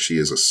sketch, and she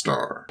is a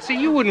star.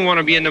 See, you wouldn't want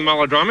to be in the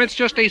melodrama. It's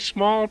just a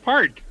small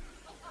part.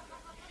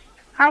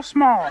 How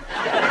small?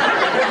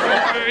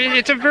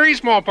 It's a very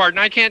small part, and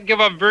I can't give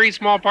a very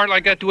small part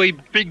like that to a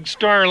big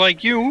star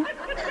like you.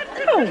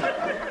 Oh,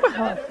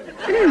 well,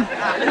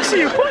 I see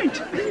your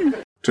point.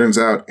 Turns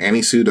out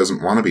Annie Sue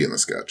doesn't want to be in the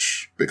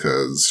sketch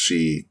because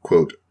she,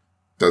 quote,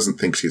 doesn't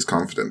think she's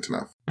confident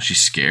enough. She's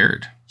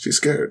scared. She's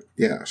scared.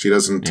 Yeah, she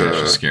doesn't...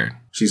 she's scared.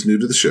 She's new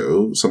to the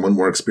show. Someone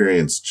more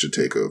experienced should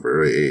take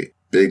over. A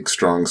big,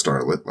 strong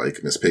starlet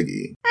like Miss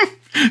Piggy.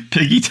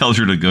 Piggy tells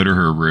her to go to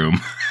her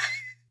room.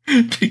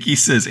 Piggy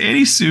says,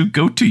 Annie Sue,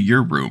 go to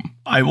your room.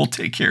 I will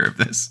take care of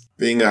this.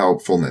 Being a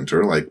helpful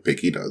mentor like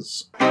Piggy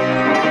does.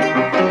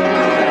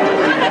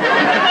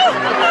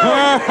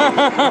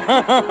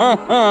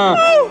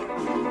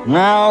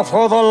 Now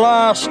for the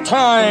last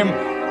time,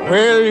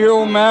 will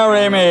you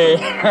marry me?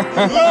 For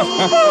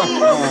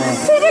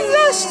the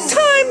last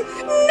time,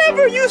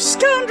 never, you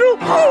scoundrel!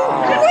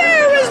 Oh,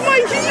 where is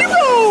my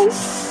hero?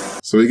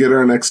 So we get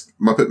our next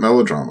Muppet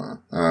melodrama,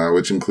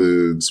 which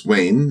includes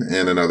Wayne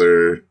and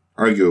another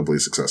arguably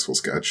successful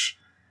sketch,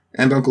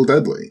 and Uncle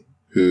Deadly,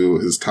 who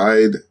has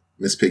tied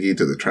Miss Piggy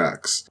to the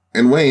tracks.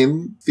 And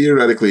Wayne,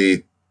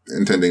 theoretically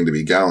intending to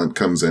be gallant,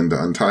 comes in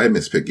to untie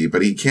Miss Piggy,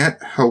 but he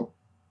can't help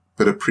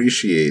but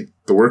appreciate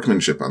the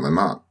workmanship on the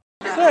knot.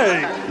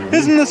 Hey,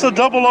 isn't this a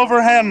double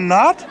overhand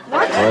knot?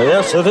 What?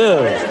 Yes, it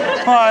is.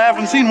 I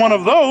haven't seen one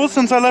of those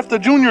since I left the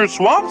Junior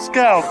Swamp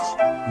Scouts.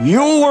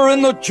 You were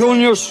in the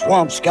Junior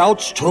Swamp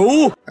Scouts,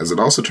 too? As it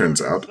also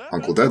turns out,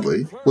 Uncle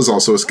Deadly was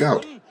also a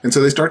scout. And so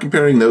they start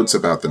comparing notes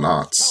about the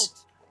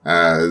knots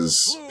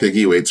as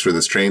Piggy waits for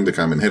this train to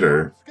come and hit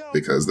her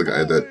because the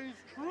guy that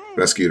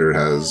rescued her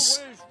has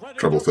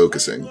trouble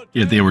focusing.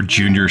 Yeah, they were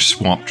junior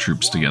swamp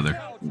troops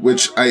together.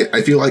 Which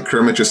I feel like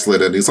Kermit just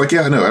slid in. He's like,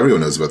 yeah, I know,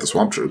 everyone knows about the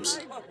swamp troops.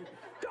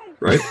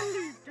 Right?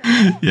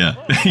 Yeah.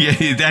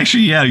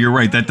 Actually, yeah, you're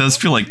right. That does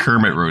feel like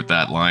Kermit wrote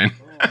that line.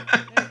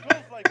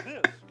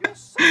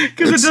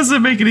 Because it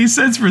doesn't make any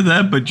sense for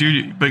them, but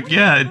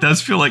yeah, it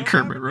does feel like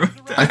Kermit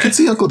wrote that. I could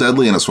see Uncle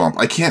Deadly in a swamp.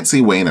 I can't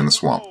see Wayne in a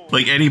swamp.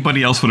 Like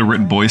anybody else would have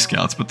written Boy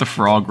Scouts, but the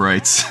frog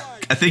writes.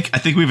 I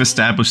think we've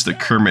established that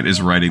Kermit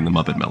is writing the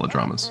Muppet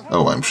melodramas.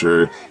 Oh, I'm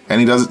sure. And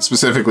he does it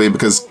specifically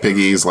because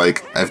Piggy's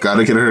like, I've got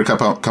to get her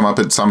to come up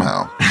it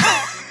somehow.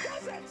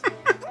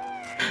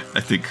 I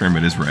think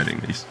Kermit is writing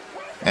these.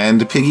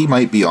 And Piggy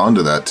might be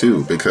onto that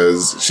too,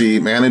 because she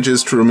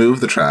manages to remove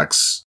the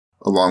tracks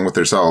along with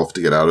herself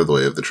to get out of the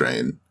way of the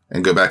train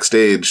and go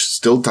backstage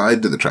still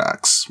tied to the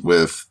tracks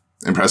with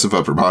impressive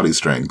upper body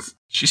strength.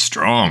 She's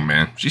strong,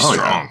 man. She's strong.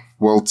 Yeah.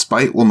 Well,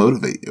 spite will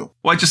motivate you.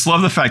 Well, I just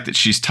love the fact that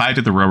she's tied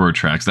to the railroad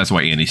tracks. That's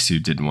why Annie Sue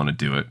didn't want to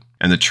do it.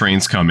 And the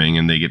train's coming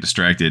and they get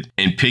distracted.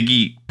 And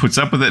Piggy puts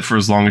up with it for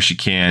as long as she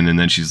can. And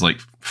then she's like,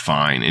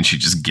 fine. And she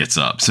just gets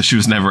up. So she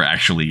was never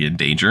actually in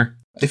danger.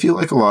 I feel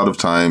like a lot of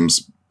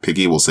times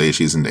Piggy will say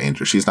she's in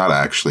danger. She's not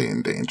actually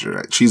in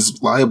danger.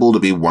 She's liable to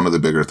be one of the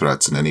bigger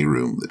threats in any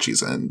room that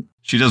she's in.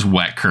 She does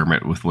whack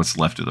Kermit with what's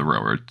left of the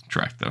railroad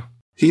track, though.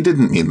 He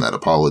didn't mean that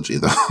apology,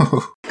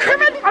 though.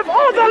 Kermit, of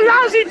all the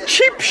lousy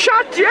cheap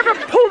shots you ever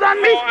pulled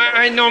on me. Oh,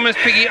 I know, Miss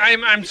Piggy.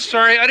 I'm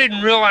sorry. I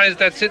didn't realize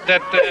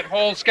that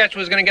whole sketch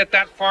was going to get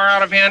that far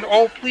out of hand.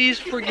 Oh, please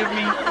forgive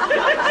me.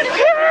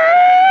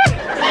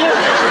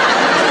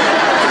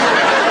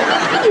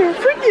 You're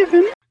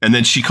forgiven. And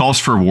then she calls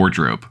for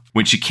wardrobe.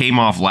 When she came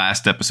off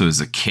last episode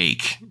as a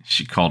cake,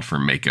 she called for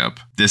makeup.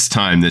 This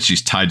time that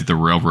she's tied to the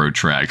railroad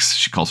tracks,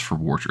 she calls for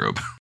wardrobe.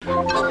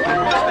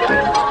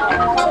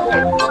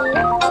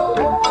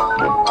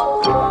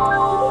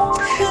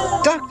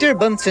 Dr.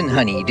 Bunsen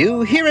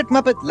Honeydew here at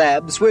Muppet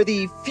Labs, where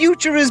the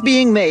future is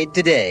being made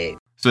today.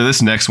 So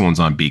this next one's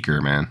on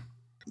Beaker, man.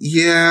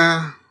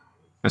 Yeah.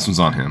 This one's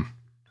on him.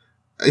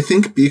 I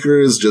think Beaker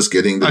is just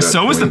getting to that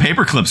so was the point.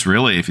 paperclips,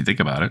 really, if you think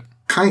about it.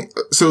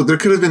 So there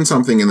could have been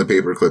something in the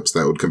paperclips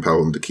that would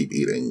compel him to keep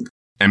eating.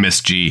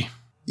 MSG.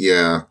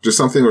 Yeah, just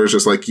something where it's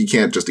just like, you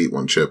can't just eat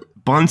one chip.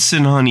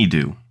 Bunsen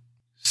Honeydew.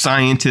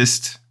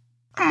 Scientist.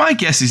 My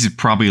guess is he's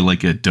probably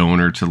like a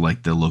donor to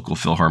like the local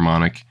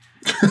Philharmonic.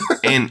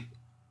 And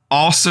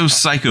also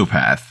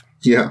psychopath.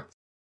 Yeah.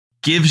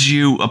 Gives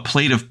you a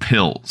plate of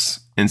pills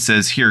and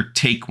says, here,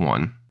 take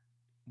one.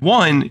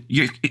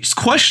 It's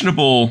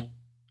questionable.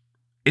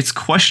 It's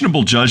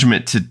questionable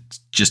judgment to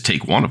just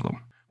take one of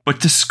them. But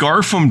to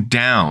scarf them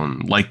down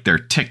like they're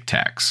Tic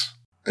Tacs.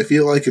 I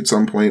feel like at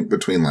some point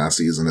between last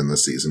season and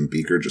this season,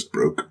 Beaker just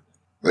broke.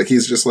 Like,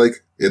 he's just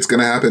like, it's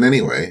going to happen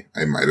anyway.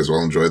 I might as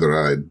well enjoy the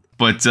ride.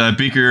 But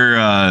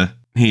Beaker,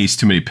 he eats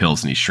too many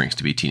pills and he shrinks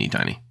to be teeny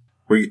tiny.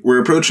 We're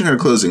approaching our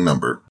closing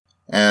number.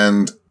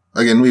 And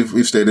again,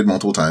 we've stated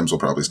multiple times, we'll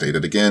probably state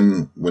it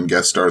again. When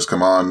guest stars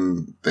come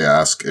on, they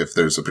ask if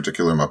there's a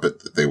particular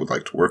Muppet that they would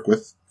like to work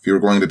with. If you were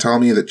going to tell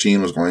me that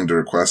Gene was going to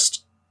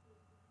request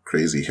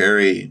Crazy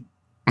Harry,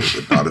 it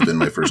would not have been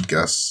my first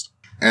guess.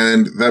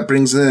 And that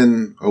brings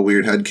in a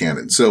weird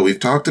headcanon. So we've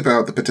talked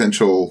about the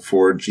potential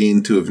for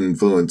Gene to have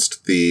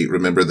influenced the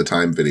Remember the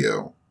Time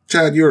video.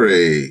 Chad, you're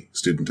a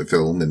student of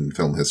film and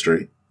film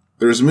history.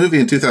 There was a movie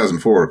in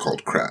 2004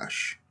 called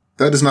Crash.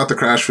 That is not the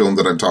Crash film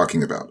that I'm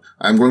talking about.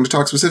 I'm going to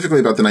talk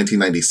specifically about the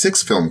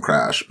 1996 film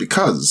Crash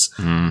because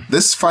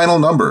this final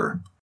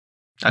number.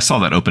 I saw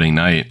that opening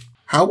night.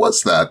 How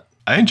was that?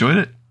 I enjoyed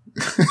it.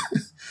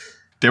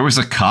 There was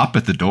a cop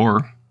at the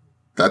door.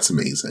 That's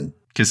amazing.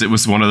 Because it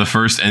was one of the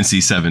first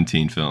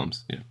NC-17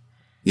 films.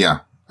 Yeah.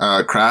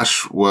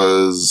 Crash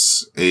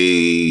was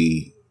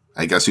I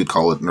guess you'd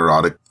call it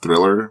neurotic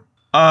thriller.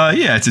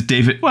 Yeah, it's a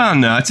David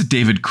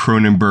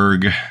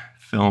Cronenberg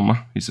film.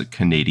 He's a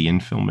Canadian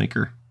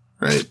filmmaker.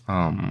 Right.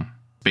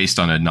 Based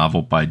on a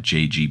novel by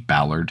J.G.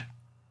 Ballard,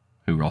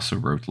 who also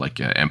wrote like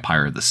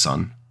Empire of the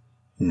Sun.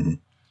 Mm-hmm.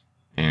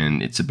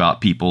 And it's about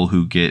people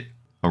who get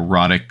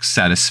erotic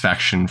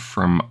satisfaction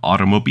from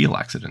automobile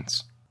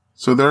accidents.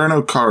 So there are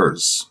no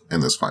cars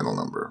in this final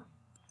number.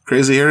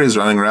 Crazy Harry is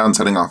running around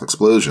setting off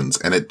explosions,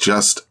 and it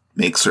just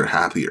makes her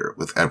happier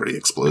with every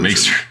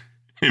explosion.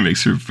 It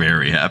makes her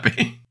very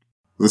happy.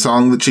 The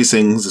song that she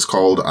sings is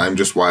called I'm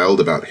Just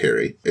Wild About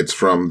Harry. It's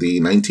from the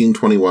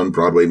 1921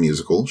 Broadway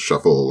musical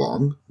Shuffle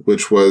Along,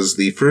 which was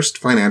the first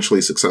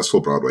financially successful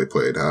Broadway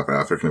play to have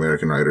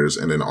African-American writers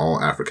and an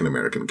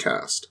all-African-American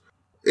cast.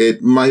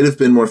 It might have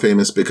been more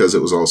famous because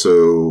it was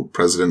also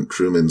President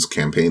Truman's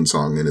campaign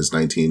song in his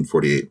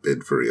 1948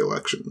 bid for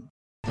re-election.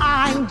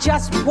 I'm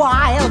just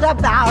wild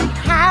about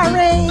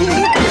Harry.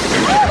 He's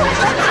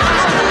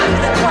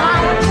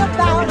wild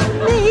about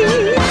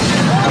me.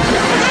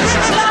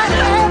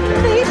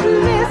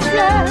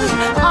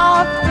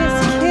 Of his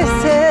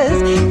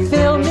kisses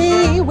fill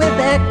me with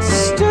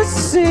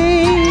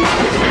ecstasy.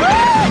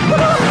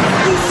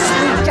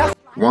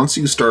 Once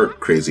you start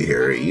Crazy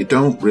Harry, you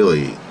don't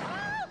really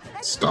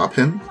stop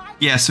him.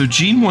 Yeah, so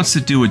Jean wants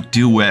to do a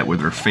duet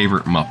with her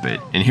favorite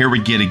Muppet. And here we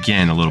get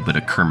again a little bit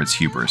of Kermit's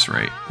hubris,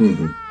 right?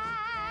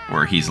 Mm-hmm.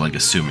 Where he's like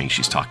assuming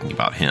she's talking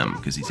about him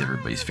because he's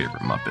everybody's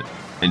favorite Muppet.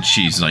 And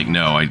she's like,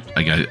 no, I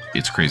got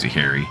it's Crazy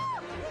Harry.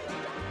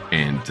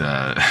 And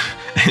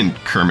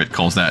Kermit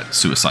calls that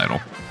suicidal.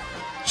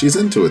 She's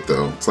into it,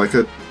 though. It's like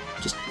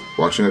just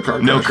watching a car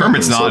crash. No,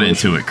 Kermit's not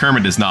into it.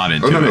 Kermit is not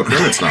into it. No,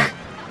 Kermit's not.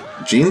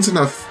 Gene's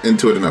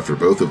into it enough for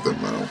both of them,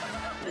 though.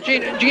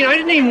 Gene, I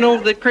didn't even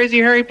know that Crazy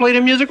Harry played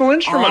a musical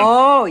instrument.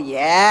 Oh,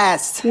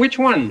 yes. Which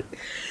one?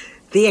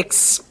 The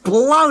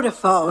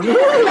explodophone.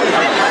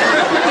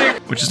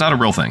 Which is not a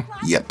real thing.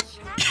 Yet.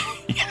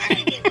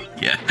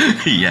 Yeah.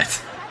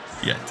 Yet.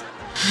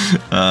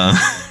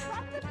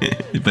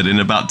 But in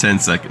about 10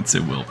 seconds,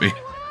 it will be.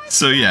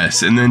 So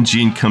yes, and then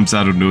Gene comes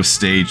out onto a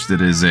stage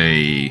that is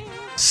a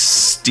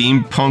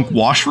steampunk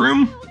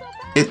washroom.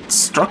 It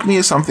struck me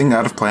as something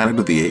out of Planet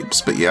of the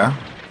Apes, but yeah.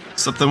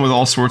 Something with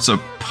all sorts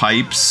of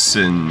pipes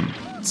and...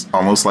 It's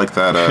almost like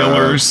that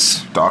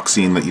pillars. Dock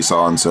scene that you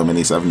saw in so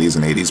many 70s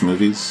and 80s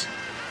movies.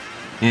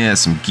 Yeah,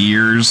 some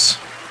gears.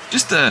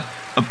 Just a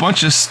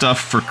bunch of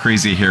stuff for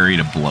Crazy Harry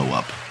to blow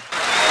up.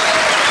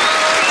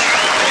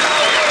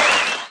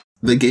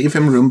 They gave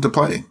him room to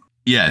play.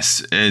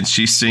 Yes, and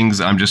she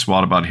sings I'm Just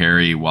Wild About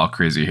Harry while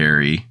Crazy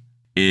Harry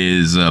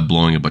is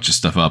blowing a bunch of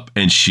stuff up.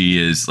 And she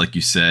is, like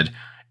you said,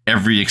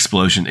 every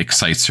explosion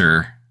excites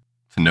her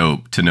to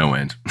no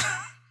end.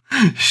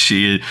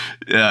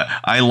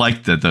 I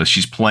like that, though.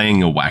 She's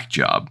playing a whack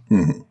job.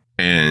 Mm-hmm.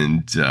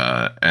 And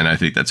I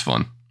think that's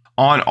fun.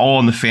 On All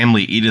in the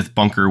Family, Edith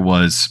Bunker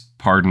was,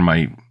 pardon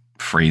my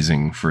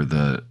phrasing for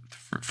the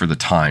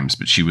times,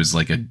 but she was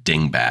like a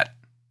dingbat,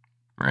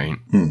 right?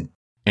 Hmm.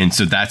 And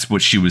so that's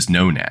what she was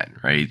known at,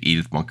 right?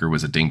 Edith Bunker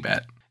was a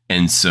dingbat.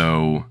 And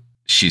so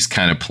she's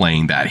kind of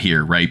playing that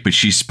here, right? But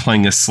she's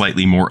playing a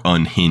slightly more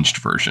unhinged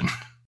version.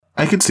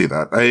 I could see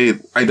that.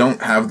 I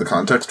don't have the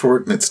context for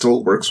it, and it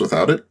still works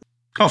without it.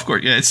 Oh, of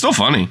course. Yeah, it's still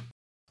funny.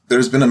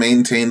 There's been a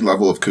maintained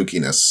level of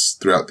kookiness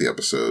throughout the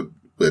episode,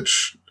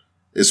 which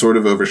is sort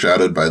of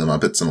overshadowed by the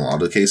Muppets in a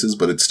lot of cases,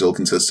 but it's still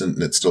consistent,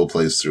 and it still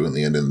plays through in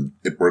the end, and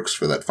it works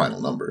for that final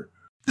number.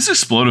 This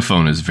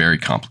Explodophone is very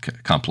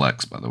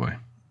complex, by the way.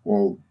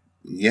 Well,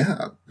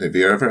 yeah. Have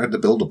you ever had to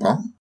build a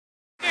bomb?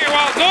 Okay,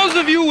 well, those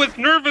of you with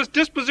nervous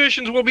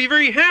dispositions will be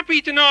very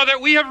happy to know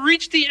that we have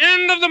reached the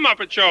end of the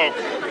Muppet Show.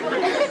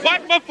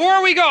 But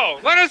before we go,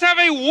 let us have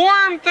a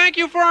warm thank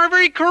you for our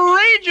very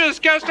courageous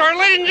guest star,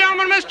 ladies and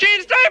gentlemen, Miss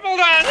Jean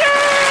Stapleton.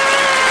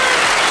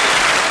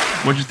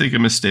 What'd you think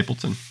of Miss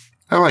Stapleton?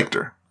 I liked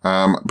her.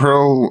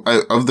 Pearl,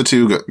 of the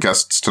two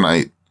guests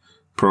tonight,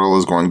 Pearl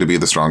is going to be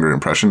the stronger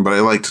impression, but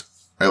I liked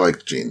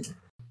Jean.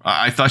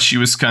 I thought she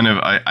was kind of...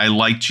 I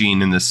liked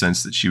Jean in the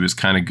sense that she was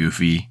kind of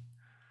goofy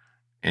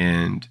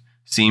and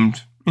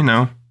seemed,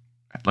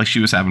 like she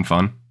was having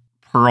fun.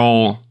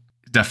 Pearl,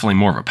 definitely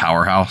more of a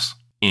powerhouse,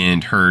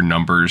 and her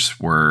numbers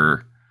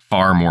were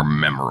far more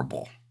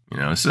memorable.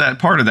 So that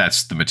part of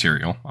that's the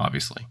material,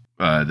 obviously,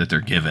 that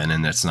they're given,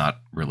 and that's not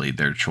really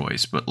their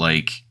choice. But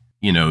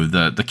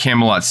the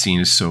Camelot scene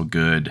is so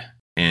good,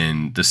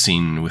 and the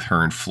scene with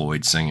her and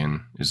Floyd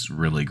singing is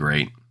really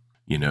great.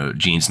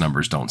 Jean's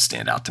numbers don't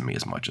stand out to me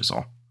as much as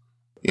all.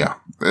 Yeah,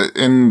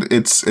 and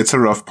it's a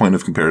rough point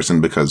of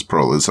comparison because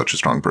Pearl is such a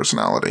strong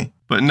personality.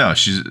 But no,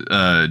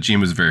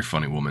 Jean was a very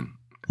funny woman,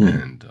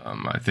 and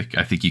I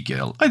think you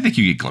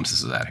get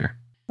glimpses of that here.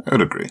 I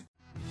would agree.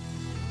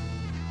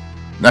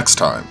 Next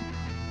time,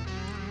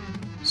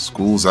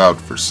 school's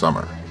out for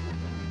summer.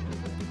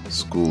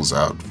 School's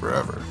out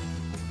forever.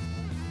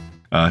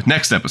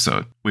 Next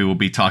episode, we will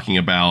be talking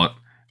about.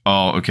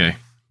 Oh, okay.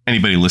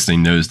 Anybody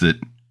listening knows that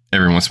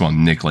every once in a while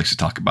Nick likes to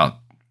talk about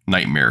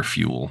nightmare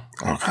fuel.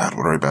 Oh, God,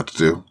 what are we about to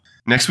do?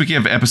 Next week, we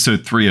have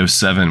episode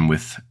 307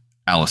 with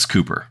Alice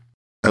Cooper.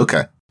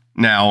 Okay.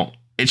 Now,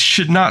 it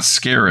should not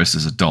scare us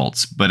as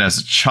adults, but as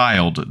a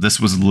child, this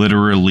was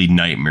literally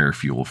nightmare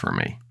fuel for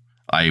me.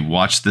 I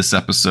watched this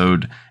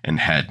episode and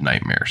had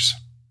nightmares.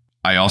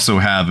 I also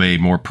have a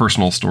more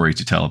personal story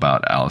to tell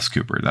about Alice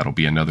Cooper. That'll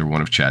be another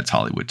one of Chad's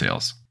Hollywood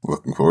Tales.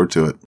 Looking forward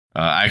to it.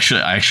 I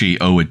actually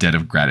owe a debt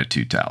of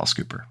gratitude to Alice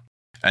Cooper.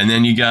 And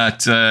then we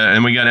got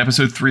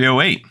episode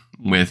 308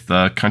 with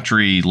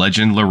country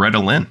legend Loretta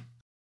Lynn.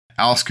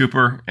 Alice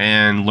Cooper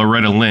and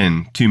Loretta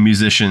Lynn, two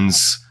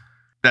musicians.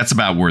 That's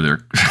about where their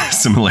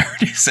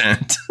similarities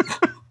end.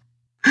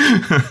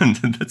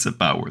 That's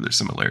about where their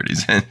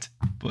similarities end.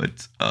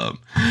 But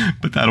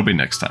that'll be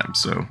next time.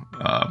 So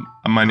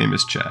my name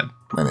is Chad.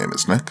 My name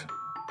is Nick.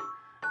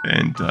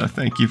 And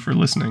thank you for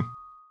listening.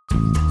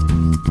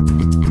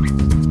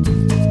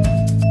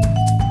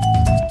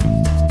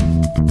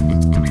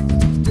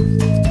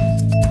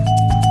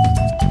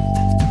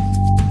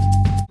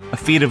 A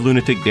Feat of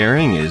Lunatic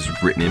Daring is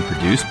written and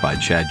produced by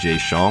Chad J.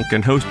 Shonk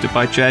and hosted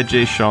by Chad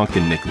J. Shonk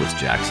and Nicholas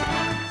Jackson.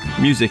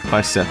 Music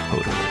by Seth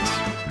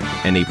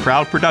Podowitz. And a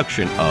proud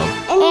production of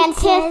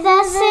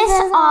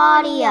Antithesis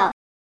Audio.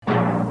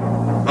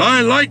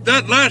 I like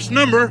that last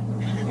number.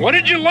 What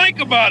did you like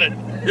about it?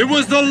 It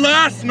was the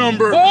last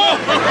number. Oh!